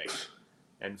diving.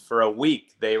 And for a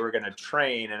week, they were going to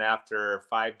train. And after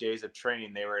 5 days of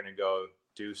training, they were going to go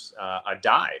do a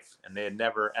dive. And they had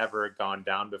never, ever gone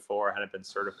down before, hadn't been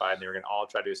certified. And they were going to all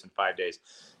try to do this in 5 days.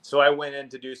 So I went in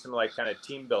to do some like kind of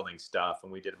team building stuff.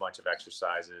 And we did a bunch of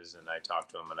exercises. And I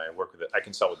talked to them, and I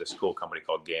consult with this cool company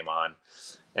called Game On.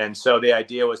 And so the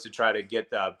idea was to try to get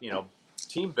the,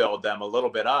 team build them a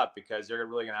little bit up, because they're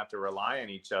really going to have to rely on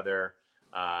each other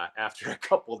after a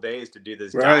couple of days to do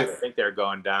this dive. I think they're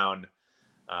going down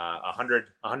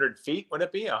 100 feet. Would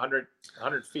it be 100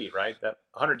 feet, right? That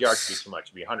 100 yards would be too much.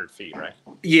 It'd be 100 feet, right?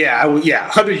 Yeah.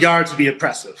 100 yards would be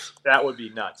impressive. That would be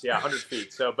nuts. Yeah. 100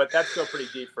 feet. So, but that's still pretty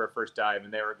deep for a first dive,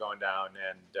 and they were going down.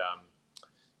 And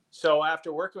so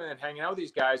after working and hanging out with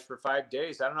these guys for 5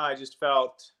 days, I don't know, I just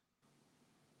felt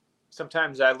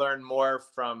sometimes I learned more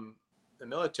from the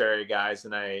military guys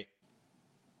than they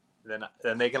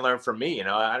can learn from me.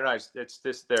 I don't know. It's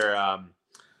just their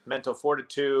mental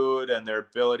fortitude and their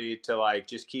ability to like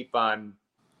just keep on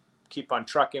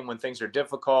trucking when things are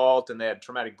difficult, and they had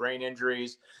traumatic brain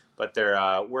injuries, but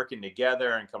they're working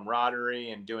together and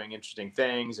camaraderie and doing interesting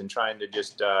things and trying to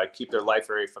just keep their life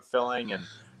very fulfilling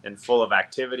and full of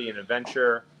activity and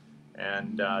adventure.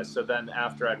 And so then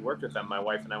after I'd worked with them, my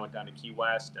wife and I went down to Key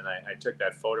West, and I took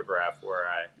that photograph where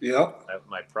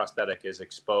my prosthetic is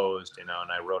exposed, and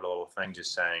I wrote a little thing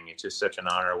just saying it's just such an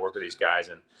honor to work with these guys,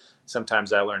 and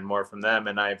sometimes I learn more from them.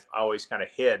 And I've always kind of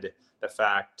hid the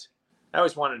fact I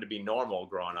always wanted to be normal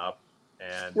growing up,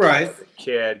 and as a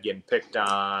kid getting picked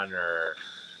on or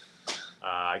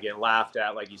getting laughed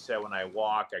at, like you said, when I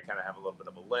walk, I kind of have a little bit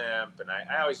of a limp, and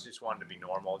I always just wanted to be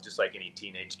normal, just like any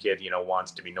teenage kid,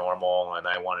 wants to be normal, and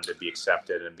I wanted to be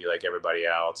accepted and be like everybody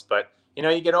else. But,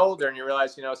 you get older and you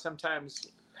realize, sometimes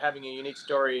having a unique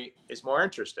story is more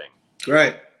interesting.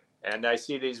 Right. And I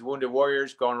see these Wounded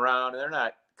Warriors going around, and they're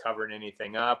not covering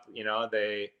anything up.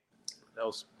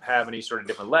 They'll have any sort of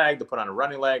different leg. They'll put on a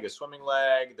running leg, a swimming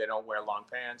leg. They don't wear long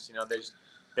pants.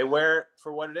 They wear it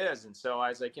for what it is. And so I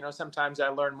was like, sometimes I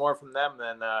learn more from them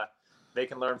than they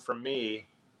can learn from me.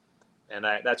 And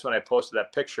that's when I posted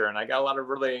that picture. And I got a lot of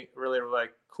really, really, really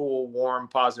cool, warm,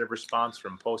 positive response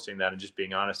from posting that and just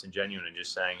being honest and genuine and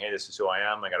just saying, hey, this is who I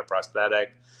am. I got a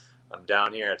prosthetic. I'm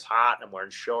down here. It's hot. I'm wearing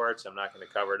shorts. I'm not going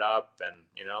to cover it up. And,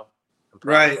 I'm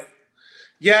right.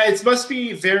 Yeah, it must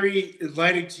be very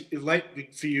enlightening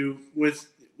for you with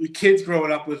kids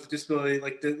growing up with disability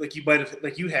like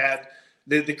you had.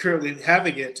 They're currently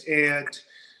having it, and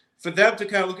for them to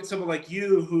kind of look at someone like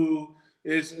you who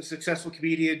is a successful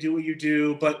comedian, do what you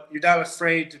do, but you're not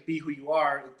afraid to be who you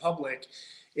are in public.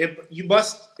 It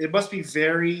must be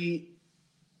very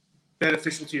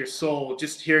beneficial to your soul,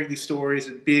 just hearing these stories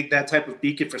and being that type of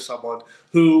beacon for someone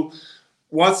who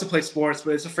wants to play sports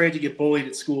but is afraid to get bullied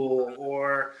at school,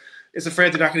 or is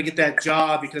afraid they're not going to get that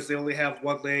job because they only have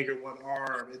one leg or one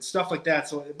arm and stuff like that.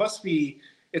 So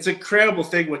it's an incredible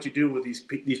thing what you do with these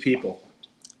people.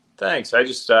 Thanks. I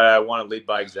just want to lead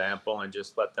by example and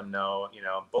just let them know,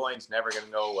 bullying's never going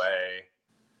to go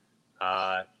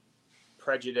away.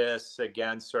 Prejudice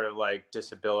against sort of like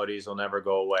disabilities will never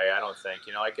go away. I don't think,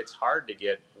 it's hard to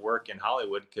get work in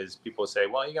Hollywood because people say,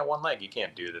 well, you got one leg, you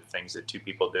can't do the things that two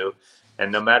people do.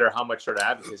 And no matter how much sort of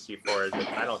advocacy for it,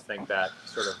 I don't think that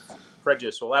sort of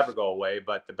prejudice will ever go away.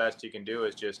 But the best you can do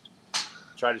is just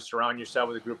try to surround yourself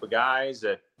with a group of guys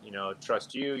that,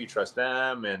 trust you trust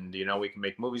them. And, we can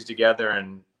make movies together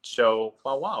and show,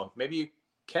 well, wow, maybe you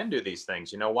can do these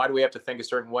things. Why do we have to think a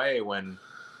certain way when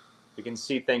we can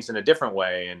see things in a different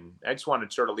way? And I just want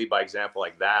to sort of lead by example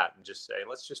like that and just say,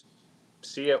 let's just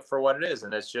see it for what it is.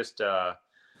 And it's just,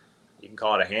 you can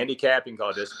call it a handicap, you can call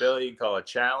it a disability, you can call it a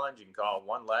challenge, you can call it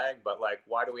one leg, but like,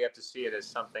 why do we have to see it as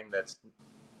something that's,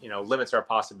 limits our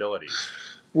possibilities?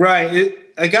 Right.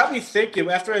 It got me thinking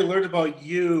after I learned about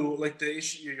you, like the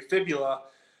issue, your fibula.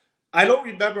 I don't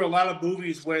remember a lot of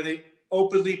movies where they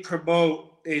openly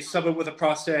promote someone with a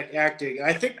prosthetic acting.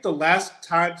 I think the last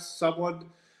time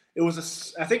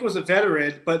I think it was a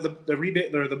veteran, but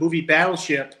the movie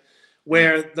Battleship,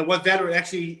 where the one veteran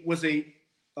actually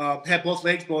had both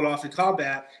legs blown off in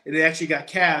combat, and they actually got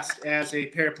cast as a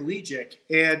paraplegic.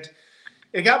 And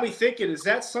it got me thinking: is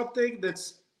that something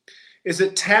is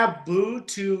it taboo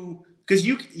to? Because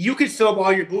you could film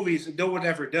all your movies and no one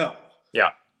ever know. Yeah.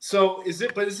 So is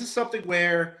this something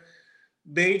where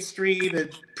mainstream and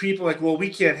people like, well, we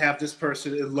can't have this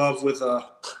person in love with a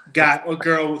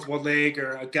girl with one leg,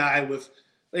 or a guy with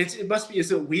it must be,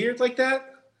 is it weird like that?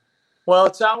 Well,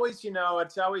 it's always seen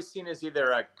as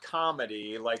either a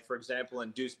comedy, like for example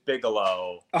in Deuce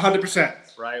Bigelow.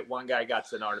 100%. Right, one guy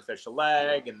got an artificial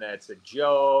leg, and that's a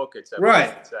joke. It's a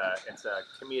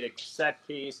comedic set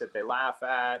piece that they laugh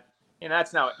at.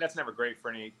 That's never great for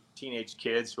any teenage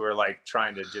kids who are like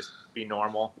trying to just be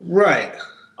normal. Right.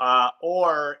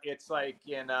 Or it's like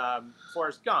in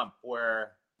Forrest Gump,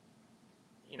 where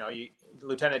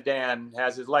Lieutenant Dan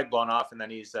has his leg blown off, and then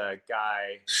he's a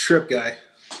guy, strip guy.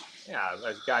 Yeah,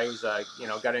 a guy who's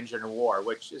got injured in war,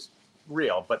 which is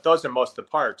real. But those are most of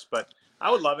the parts. But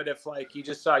I would love it if like you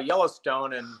just saw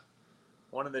Yellowstone and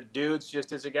one of the dudes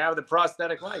just is a guy with a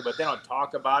prosthetic leg, but they don't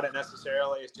talk about it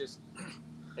necessarily. It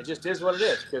just is what it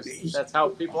is, because that's how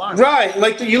people are. Right.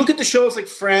 Like you look at the shows like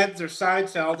Friends or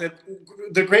Seinfeld, and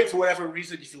they're great for whatever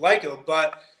reason if you like them.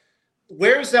 But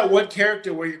where's that one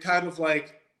character where you're kind of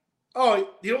like, oh,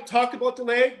 you don't talk about the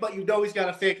leg, but he's got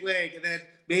a fake leg, and then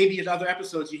maybe in other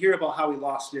episodes you hear about how he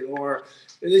lost it, or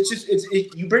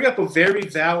you bring up a very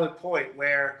valid point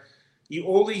where you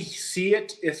only see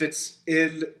it if it's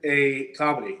in a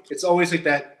comedy. It's always like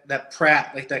that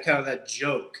prat, like that kind of that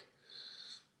joke.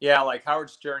 Yeah, like Howard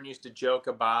Stern used to joke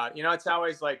about, it's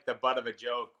always like the butt of a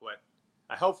joke.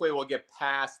 Hopefully we'll get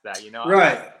past that,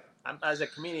 Right. I'm as a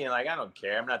comedian, like, I don't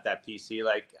care. I'm not that PC.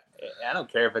 Like, I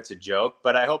don't care if it's a joke,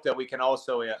 but I hope that we can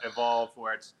also evolve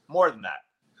where it's more than that.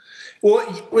 Well,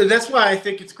 that's why I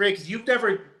think it's great, because you've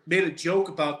never made a joke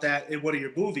about that in one of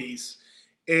your movies.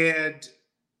 And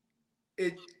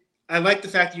I like the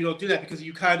fact that you don't do that, because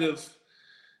you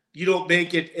don't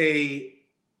make it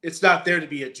it's not there to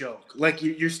be a joke. Like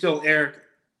you're still Erik,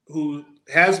 who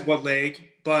has one leg,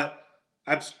 but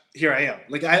here I am.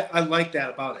 Like I like that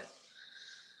about it.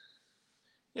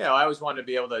 I always wanted to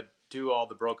be able to do all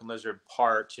the Broken Lizard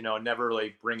parts, never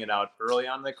really bring it out early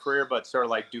on in the career, but sort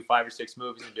of like do 5 or 6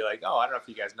 movies and be like, oh, I don't know if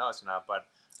you guys know this or not, but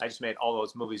I just made all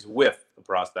those movies with a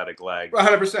prosthetic leg.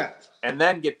 100%. And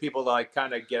then get people to like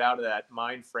kind of get out of that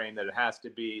mind frame that it has to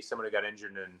be someone who got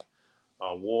injured in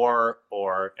a war,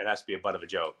 or it has to be a butt of a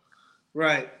joke.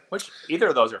 Right. Which either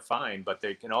of those are fine, but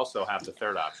they can also have the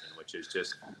third option, which is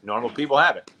just normal people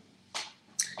have it.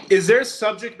 Is there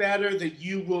subject matter that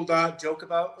you will not joke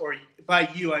about? Or by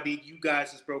you, I mean you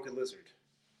guys as Broken Lizard.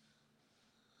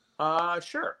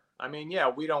 Sure. I mean, yeah,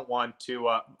 we don't want to,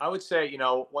 I would say,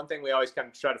 one thing we always kind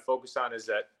of try to focus on is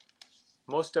that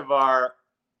most of our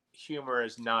humor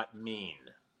is not mean.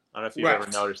 I don't know if you've ever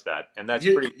noticed that. And that's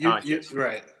pretty conscious.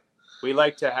 Right. We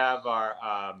like to have our,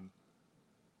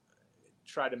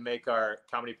 try to make our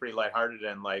comedy pretty lighthearted,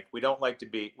 and like, we don't like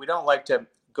to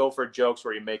go for jokes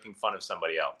where you're making fun of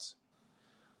somebody else.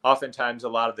 Oftentimes, a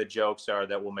lot of the jokes are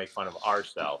that we'll make fun of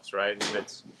ourselves, right?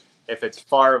 If it's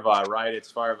Farva, right?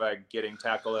 It's Farva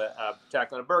tackling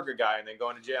a burger guy and then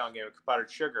going to jail and getting a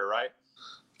powdered sugar, right?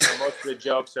 most of the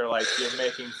jokes are like, you're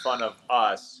making fun of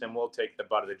us and we'll take the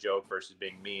butt of the joke versus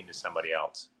being mean to somebody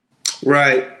else.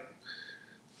 Right.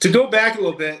 To go back a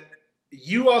little bit,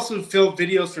 you also filmed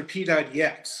videos for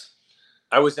P90X.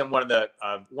 I was in one of the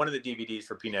DVDs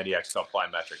for P90X called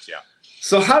Plyometrics. Yeah.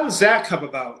 So how does that come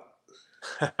about?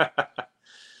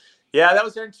 Yeah, that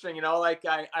was interesting. You know, like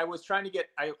I was trying to get,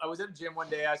 I was at the gym one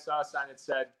day. I saw a sign that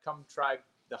said, "Come try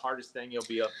the hardest thing you'll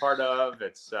be a part of."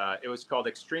 It was called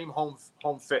Extreme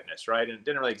Home Fitness, right? And it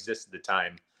didn't really exist at the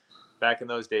time. Back in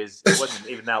those days, it wasn't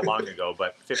even that long ago,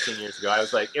 but 15 years ago, I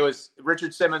was like, it was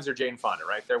Richard Simmons or Jane Fonda,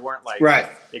 right? There weren't like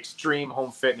extreme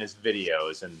home fitness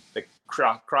videos, and the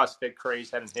CrossFit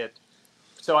craze hadn't hit.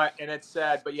 So and it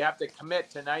said, but you have to commit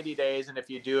to 90 days, and if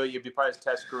you do it, you'll be part of this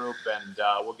test group, and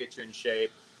we'll get you in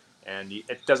shape, and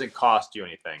it doesn't cost you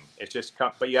anything. It's just,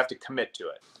 but you have to commit to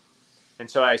it. And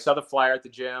so I saw the flyer at the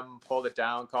gym, pulled it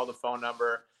down, called the phone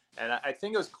number. And I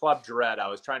think it was Club Dread. I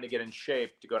was trying to get in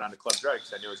shape to go down to Club Dread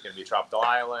because I knew it was going to be Tropical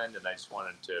Island, and I just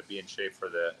wanted to be in shape for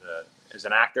as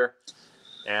an actor.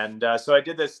 And so I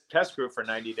did this test group for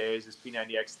 90 days, this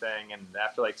P90X thing. And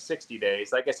after like 60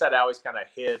 days, like I said, I always kind of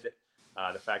hid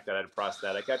the fact that I had a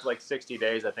prosthetic. After like 60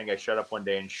 days, I think I showed up one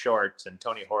day in shorts, and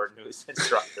Tony Horton, who was the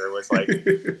instructor, was like,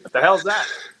 "What the hell's that?"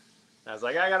 And I was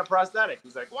like, "I got a prosthetic."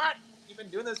 He's like, "What? You've been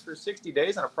doing this for 60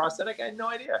 days on a prosthetic?" I had no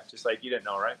idea. Just like, you didn't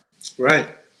know, right? Right.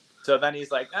 So then he's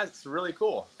like, "That's really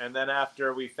cool." And then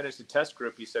after we finished the test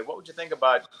group, he said, "What would you think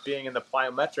about being in the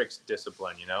plyometrics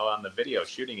discipline, you know, on the video,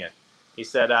 shooting it?" He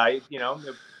said, you know,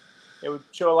 it would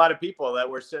show a lot of people that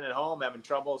were sitting at home having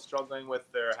trouble, struggling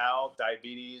with their health,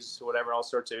 diabetes, whatever, all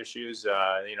sorts of issues.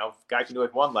 You know, guy can do it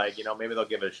with one leg, you know, maybe they'll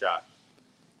give it a shot.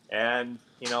 And,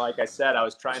 you know, like I said, I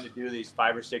was trying to do these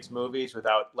 5 or 6 movies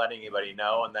without letting anybody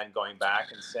know, and then going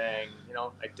back and saying, you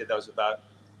know, I did those without.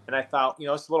 And I thought, you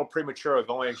know, it's a little premature. I've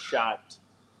only shot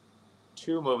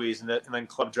 2 movies, and then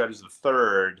Club Dread was the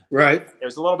 3rd. Right. It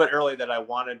was a little bit early that I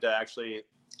wanted to actually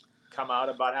come out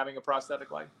about having a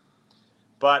prosthetic leg.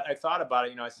 But I thought about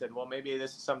it, you know, I said, well, maybe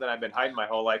this is something I've been hiding my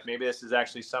whole life. Maybe this is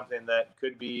actually something that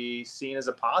could be seen as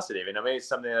a positive. You know, maybe it's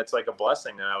something that's like a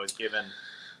blessing that I was given,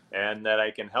 and that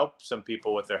I can help some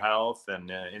people with their health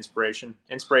and inspiration.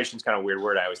 Inspiration's kind of a weird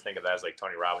word. I always think of that as like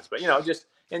Tony Robbins, but, you know, just,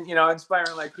 and, you know,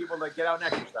 inspiring like people to get out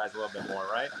and exercise a little bit more.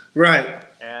 Right. Right.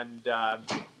 And,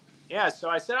 yeah, so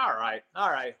I said, all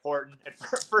right, Horton. At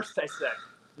first I said,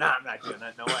 nah, I'm not doing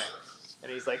that. No way.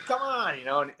 And he's like, come on, you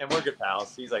know, and we're good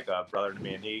pals. He's like a brother to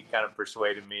me, and he kind of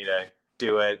persuaded me to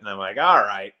do it. And I'm like, all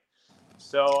right.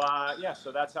 So, yeah,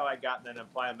 so that's how I got in a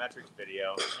plyometrics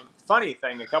video. And funny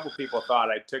thing, a couple people thought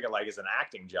I took it like as an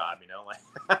acting job, you know,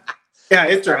 like, yeah,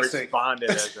 interesting. I responded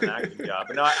as an acting job.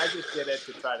 But no, I just did it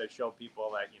to try to show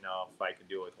people that, you know, if I could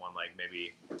do it with one leg,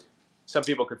 maybe some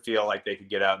people could feel like they could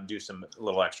get out and do some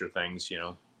little extra things, you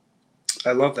know.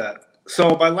 I love that.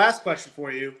 So my last question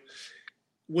for you,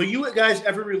 will you guys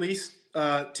ever release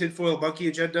Tinfoil Monkey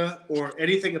Agenda or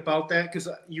anything about that? Because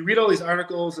you read all these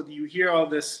articles and you hear all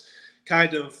this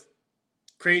kind of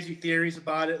crazy theories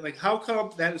about it. Like, how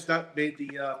come that has not made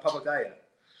the public eye yet?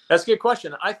 That's a good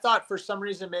question. I thought for some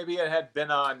reason maybe it had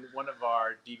been on one of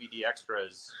our DVD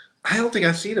extras. I don't think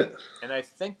I've seen it. And I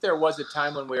think there was a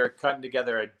time when we were cutting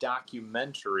together a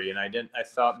documentary, and I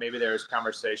thought maybe there was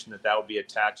conversation that would be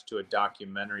attached to a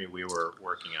documentary we were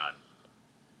working on.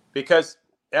 Because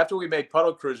after we made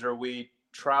Puddle Cruiser, we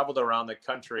traveled around the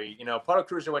country. You know, Puddle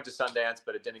Cruiser went to Sundance,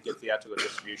 but it didn't get theatrical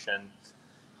distribution.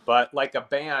 But like a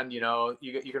band, you know,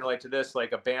 you can relate to this,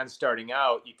 like a band starting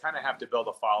out, you kind of have to build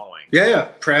a following. Yeah.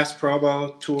 Press,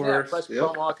 promo, tour. Yeah, press,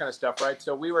 promo, all kind of stuff, right?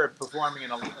 So we were performing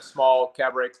in a small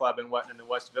cabaret club in the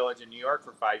West Village in New York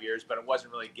for 5 years, but it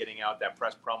wasn't really getting out that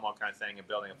press promo kind of thing and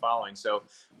building a following. So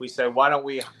we said, why don't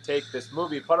we take this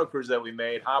movie, Puddle Cruise, that we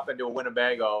made, hop into a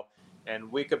Winnebago,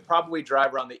 and we could probably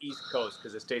drive around the East Coast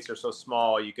because the states are so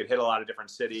small. You could hit a lot of different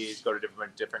cities, go to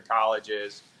different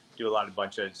colleges, do a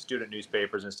bunch of student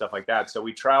newspapers and stuff like that. So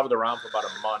we traveled around for about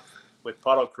a month with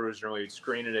Puddle Cruiser, and we'd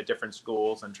screen it at different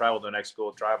schools and travel to the next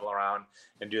school, travel around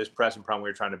and do this press and promo. We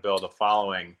were trying to build a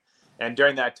following. And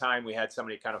during that time, we had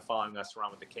somebody kind of following us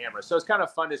around with the camera. So it's kind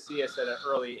of fun to see us at an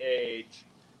early age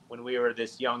when we were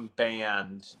this young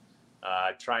band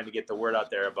trying to get the word out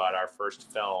there about our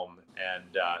first film.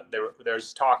 And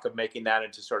there's talk of making that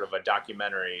into sort of a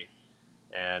documentary.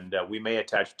 And we may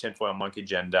attach Tinfoil Monkey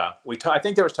Agenda. I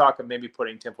think there was talk of maybe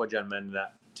putting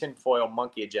Tinfoil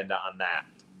Monkey Agenda on that.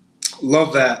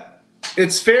 Love that.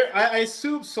 It's fair. I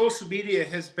assume social media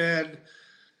has been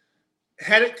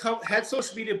had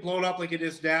social media blown up like it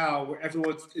is now, where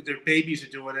their babies are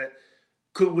doing it.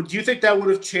 Would you think that would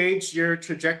have changed your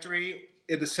trajectory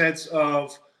in the sense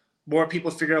of more people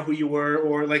figure out who you were,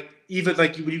 or like even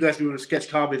like when you guys were doing sketch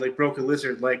comedy like Broken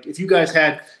Lizard, like if you guys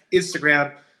had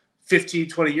Instagram 15,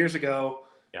 20 years ago,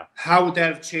 Yeah. how would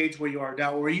that have changed where you are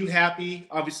now? Or are you happy?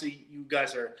 Obviously, you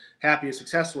guys are happy and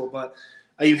successful, but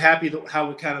are you happy that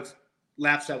how it kind of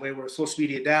lapsed that way where social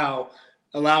media now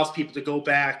allows people to go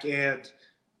back and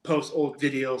post old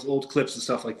videos, old clips and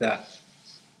stuff like that?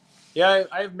 Yeah,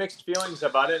 I have mixed feelings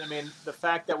about it. I mean, the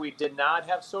fact that we did not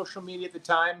have social media at the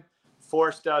time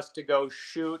forced us to go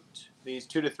shoot these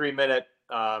 2 to 3 minute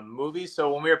movies.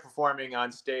 So when we were performing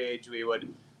on stage, we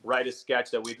would write a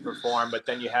sketch that we'd perform, but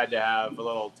then you had to have a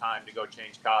little time to go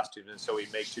change costumes. And so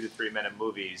we'd make 2 to 3 minute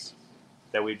movies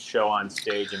that we'd show on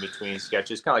stage in between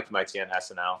sketches, kind of like you might see on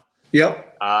SNL.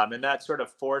 Yep. And that sort of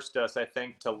forced us, I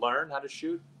think, to learn how to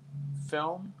shoot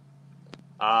film.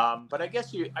 But I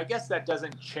guess that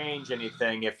doesn't change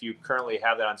anything if you currently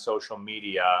have that on social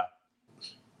media.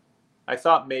 I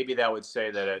thought maybe that would say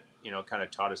that it, kind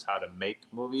of taught us how to make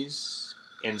movies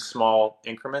in small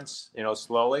increments,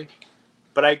 slowly.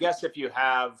 But I guess if you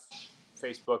have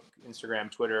Facebook, Instagram,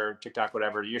 Twitter, TikTok,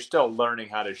 whatever, you're still learning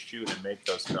how to shoot and make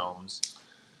those films.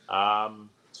 So I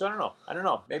don't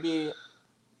know. Maybe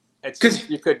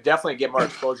you could definitely get more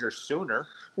exposure sooner.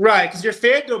 Right, because your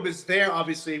fandom is there,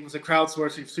 obviously, it was a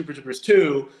crowdsourcing Super Troopers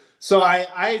 2. So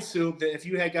I assume that if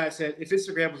you had guys said, if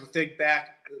Instagram was a thing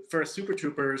back for Super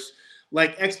Troopers,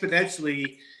 like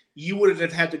exponentially, you wouldn't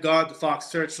have had to go on to Fox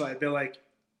Searchlight and be like,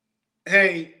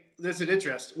 hey, there's an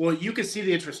interest. Well, you can see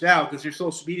the interest now because your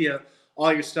social media,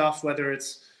 all your stuff, whether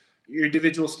it's your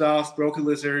individual stuff, Broken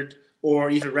Lizard,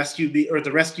 or even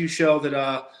the Rescue show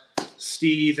that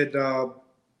Steve and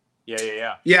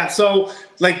Yeah, so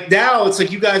like now it's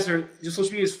like you guys are your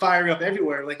social media is firing up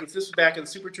everywhere. Like if this was back in the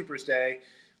Super Troopers day,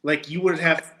 like you wouldn't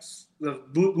have the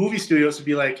movie studios to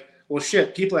be like, well,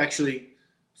 shit, people actually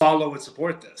follow and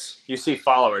support this. You see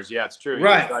followers, yeah, it's true.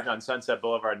 Right. You're on Sunset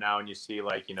Boulevard now, and you see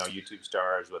like YouTube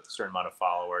stars with a certain amount of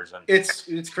followers, and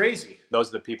it's crazy. Those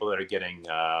are the people that are getting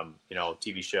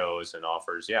TV shows and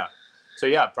offers. Yeah. So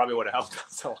yeah, probably would have helped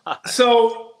us a lot.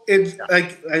 So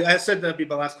like I said that'd be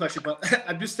my last question, but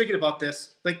I'm just thinking about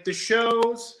this. Like the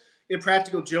shows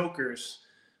Impractical Jokers,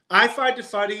 I find it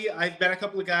funny. I've met a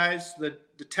couple of guys, the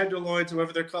Tenderloins,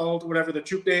 whatever they're called, whatever the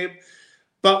troop name.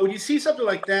 But when you see something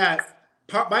like that,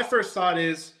 my first thought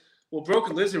is, well,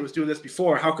 Broken Lizard was doing this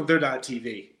before. How come they're not on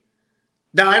TV?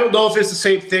 Now, I don't know if it's the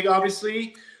same thing,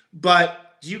 obviously,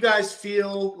 but do you guys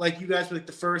feel like you guys were like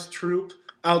the first troupe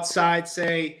outside,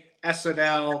 say,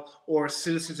 SNL or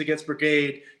Citizens Against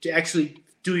Brigade to actually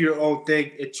do your own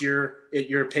thing at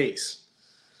your pace?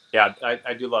 Yeah,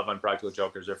 I do love Unpractical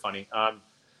Jokers. They're funny.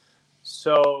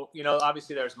 So,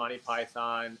 obviously there's Monty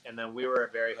Python, and then we were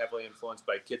very heavily influenced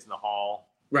by Kids in the Hall.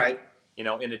 Right. In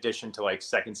addition to like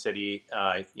Second City,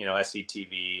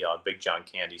 SCTV, Big John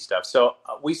Candy stuff. So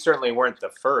we certainly weren't the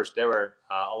first. There were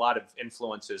a lot of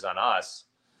influences on us.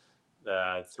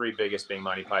 The 3 biggest being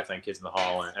Monty Python, Kids in the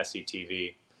Hall, and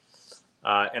SCTV.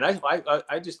 And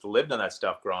I just lived on that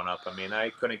stuff growing up. I mean,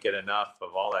 I couldn't get enough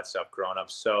of all that stuff growing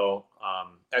up. So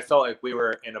I felt like we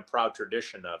were in a proud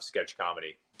tradition of sketch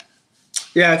comedy.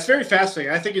 Yeah, it's very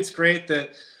fascinating. I think it's great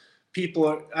that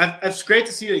it's great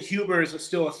to see that humor is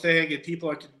still a thing and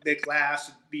people can make laughs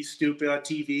and be stupid on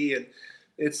TV, and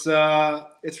it's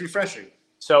refreshing.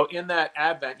 So in that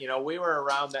advent, we were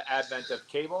around the advent of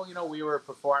cable. We were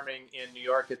performing in New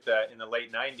York in the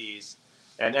late 90s,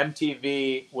 and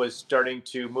MTV was starting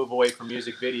to move away from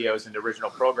music videos and original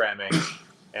programming.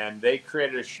 And they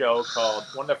created a show called,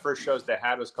 one of the first shows they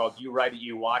had was called You Write It,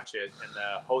 You Watch It. And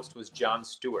the host was Jon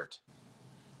Stewart.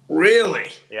 Really?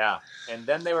 Yeah. And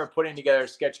then they were putting together a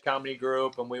sketch comedy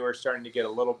group, and we were starting to get a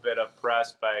little bit of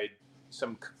press by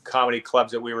some comedy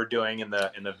clubs that we were doing in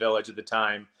the village at the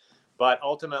time. But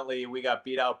ultimately, we got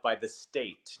beat out by The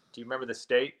State. Do you remember The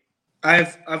State?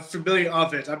 I'm familiar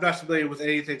of it. I'm not familiar with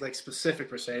anything like specific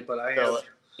per se, but I am.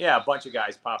 Yeah, a bunch of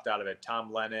guys popped out of it.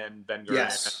 Tom Lennon, Ben Gurion.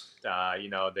 Yes.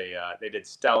 They did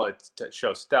Stella,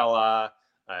 show Stella.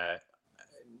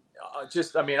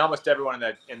 Almost everyone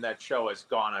in that show has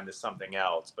gone on to something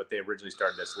else, but they originally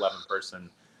started this 11-person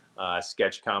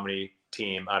sketch comedy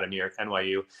team out of New York,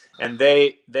 NYU, and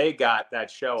they got that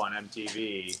show on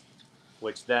MTV,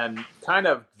 which then kind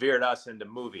of veered us into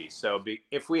movies. So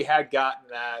if we had gotten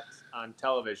that on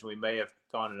television, we may have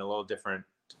gone in a little different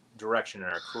direction in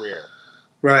our career.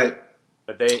 Right.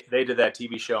 But they did that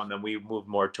TV show, and then we moved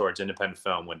more towards independent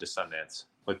film, went to Sundance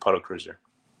with Puddle Cruiser.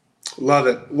 Love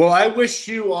it. Well, I wish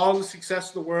you all the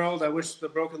success in the world. I wish the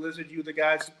Broken Lizard, you the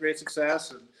guys, great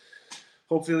success, and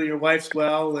hopefully your wife's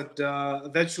well, and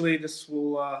eventually this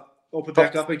will open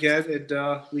back up again,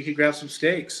 and we can grab some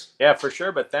steaks. Yeah, for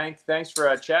sure. But thanks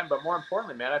for chatting. But more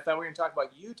importantly, man, I thought we were going to talk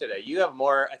about you today. You have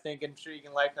more, I think,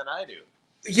 intriguing life than I do.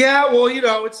 Yeah, well,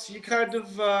 it's you kind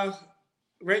of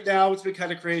right now it's been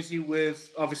kind of crazy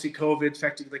with obviously COVID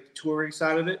affecting like the touring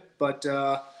side of it. But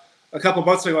a couple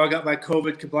months ago, I got my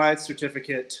COVID compliance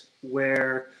certificate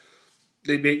where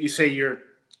they make you say you're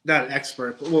not an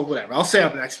expert, but well, whatever. I'll say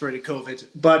I'm an expert in COVID.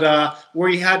 But where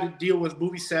you had to deal with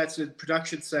movie sets and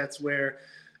production sets where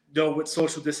with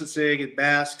social distancing and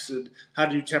masks and how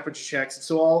to do temperature checks. And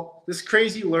so all this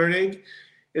crazy learning,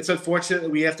 it's unfortunate that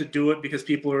we have to do it because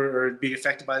people are being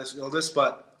affected by this illness,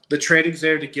 but the training's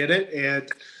there to get it. And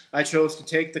I chose to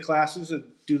take the classes and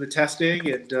do the testing.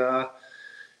 And I'm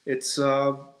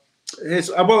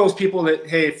one of those people that,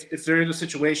 hey, if they're in a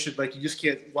situation, like you just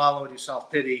can't wallow in your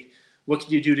self-pity. What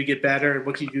can you do to get better? And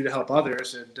what can you do to help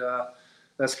others? And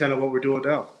that's kind of what we're doing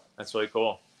now. That's really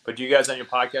cool. But do you guys on your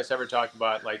podcast ever talk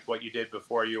about like what you did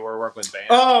before you were working with bands?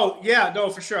 Oh, yeah, no,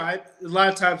 for sure. A lot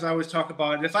of times I always talk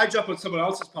about it. If I jump on someone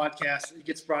else's podcast, it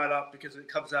gets brought up because it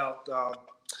comes out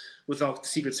with all the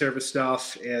Secret Service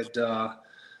stuff and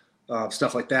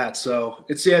stuff like that. So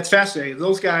it's fascinating.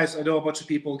 Those guys, I know a bunch of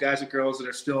people, guys and girls that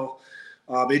are still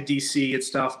in DC and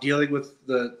stuff, dealing with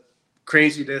the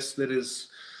craziness that is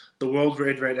the world we're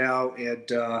in right now.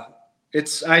 And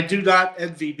I do not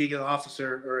envy being an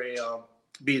officer or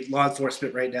be law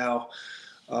enforcement right now.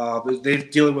 They're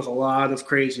dealing with a lot of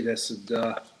craziness.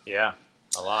 And yeah,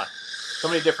 a lot. So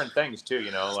many different things too,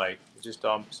 like just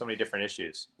so many different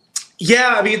issues.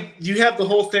 Yeah, I mean, you have the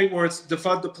whole thing where it's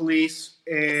defund the police,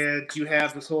 and you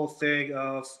have this whole thing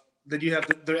of then you have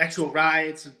the actual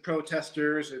riots and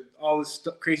protesters and all this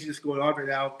craziness going on right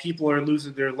now. People are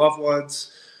losing their loved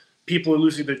ones. People are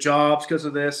losing their jobs because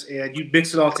of this, and you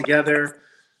mix it all together.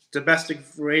 Domestic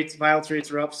violence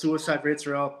rates are up, suicide rates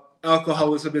are up,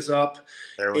 alcoholism is up,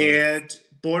 and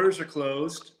borders are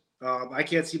closed. I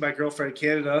can't see my girlfriend in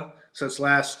Canada since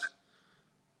last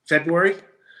February.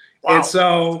 Wow. And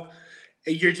so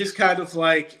you're just kind of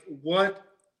like, how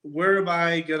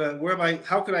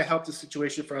can I help the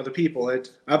situation for other people? And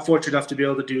I'm fortunate enough to be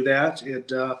able to do that. And,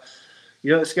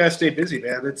 just got to stay busy,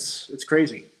 man. It's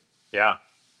crazy. Yeah.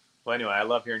 Well, anyway, I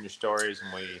love hearing your stories,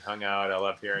 and we hung out. I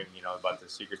love hearing, about the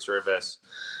Secret Service.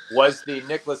 Was the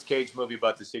Nicolas Cage movie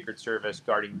about the Secret Service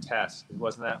guarding Tess?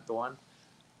 Wasn't that the one?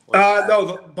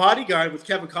 No, The Bodyguard with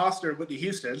Kevin Costner and Whitney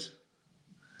Houston.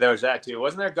 There was that too.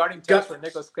 Wasn't there guarding Tess with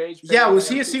Nicolas Cage? Yeah, was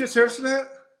he a Secret Service in that?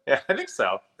 Yeah, I think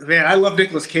so. Man, I love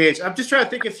Nicolas Cage. I'm just trying to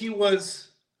think if he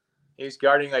was. He's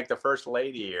guarding like the first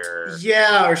lady, or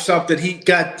or something. He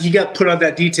got put on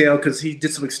that detail because he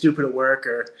did something stupid at work,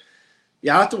 or.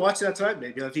 Yeah, I'll have to watch that tonight,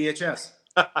 maybe on VHS.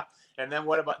 And then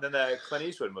what about the Clint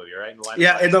Eastwood movie, right?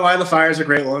 And The Line of Fire is a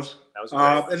great one. That was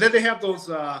great. And then they have those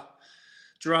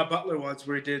Gerard Butler ones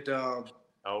where he did.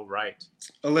 Oh, right.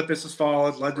 Olympus Has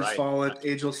Fallen, London's Fallen,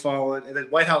 Angel's Fallen, and then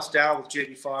White House Down with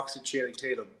Jamie Foxx and Channing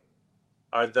Tatum.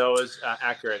 Are those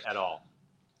accurate at all?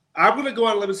 I'm going to go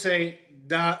on a limb and say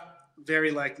not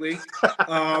very likely.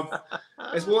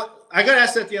 As well, I got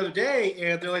asked that the other day,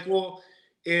 and they're like, well,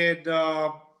 in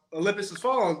Olympus Has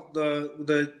Fallen,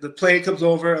 the plane comes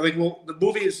over. I'm like, well, the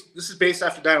movie this is based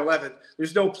after 9/11.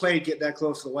 There's no plane getting that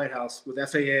close to the White House with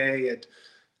FAA and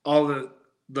all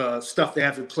the stuff they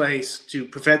have in place to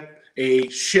prevent a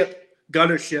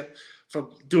gunner ship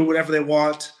from doing whatever they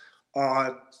want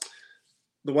on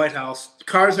the White House.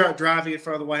 Cars aren't driving in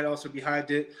front of the White House or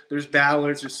behind it. There's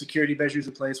ballards, there's security measures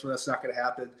in place where that's not going to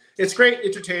happen. It's great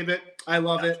entertainment. I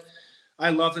love it. I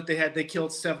love that they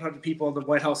killed 700 people on the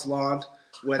White House lawn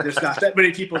when there's not that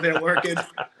many people there working.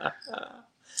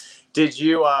 Did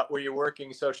you were you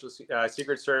working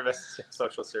Secret Service?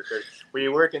 Were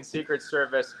you working Secret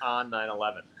Service on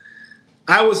 9/11?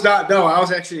 I was not. No, I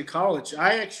was actually in college.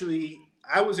 I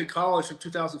was in college from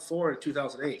 2004 to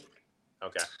 2008.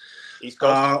 Okay. East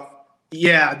Coast.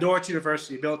 Yeah, Norwich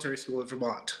University, military school in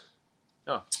Vermont.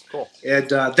 Oh, cool. And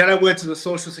then I went to the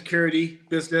Social Security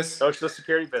business. Social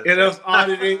Security business. And I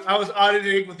was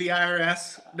auditing with the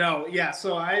IRS. No, yeah.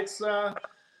 So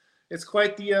it's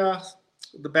quite the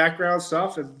background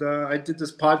stuff. And I did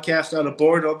this podcast out of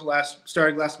boredom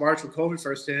starting last March when COVID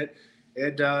first hit.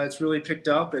 And it's really picked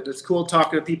up. And it's cool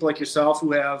talking to people like yourself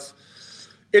who have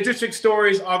interesting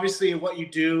stories, obviously, in what you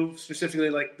do, specifically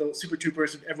like the Super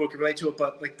Troopers, and everyone can relate to it.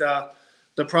 But like the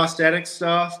prosthetic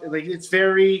stuff, like it's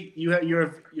you're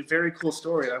a very cool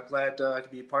story. I'm glad I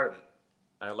could be a part of it.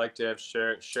 I'd like to have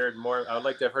shared more. I would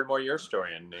like to have heard more of your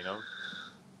story, and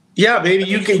Yeah, maybe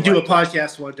you can do a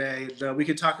podcast one day, and we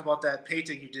can talk about that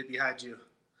painting you did behind you.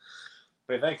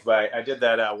 do you think? But I did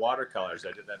that watercolors.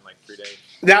 I did that in like 3 days.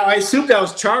 Now I assume that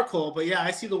was charcoal, but yeah,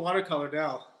 I see the watercolor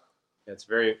now. It's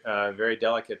very very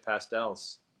delicate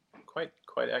pastels. Quite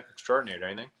extraordinary, don't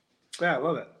you think? Yeah, I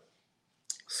love it.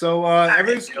 So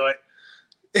everything's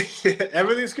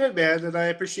good, man, and I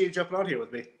appreciate you jumping on here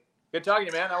with me. Good talking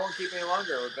to you, man. I won't keep any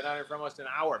longer. We've been on here for almost an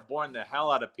hour, boring the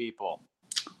hell out of people.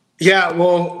 Yeah,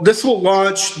 well, this will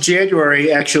launch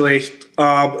January actually,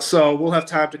 so we'll have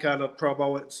time to kind of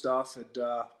promo it and stuff. And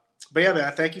but yeah,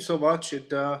 man, thank you so much,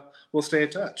 and we'll stay in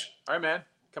touch. All right, man.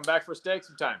 Come back for a steak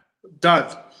sometime.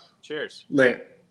 Done. Cheers. Later.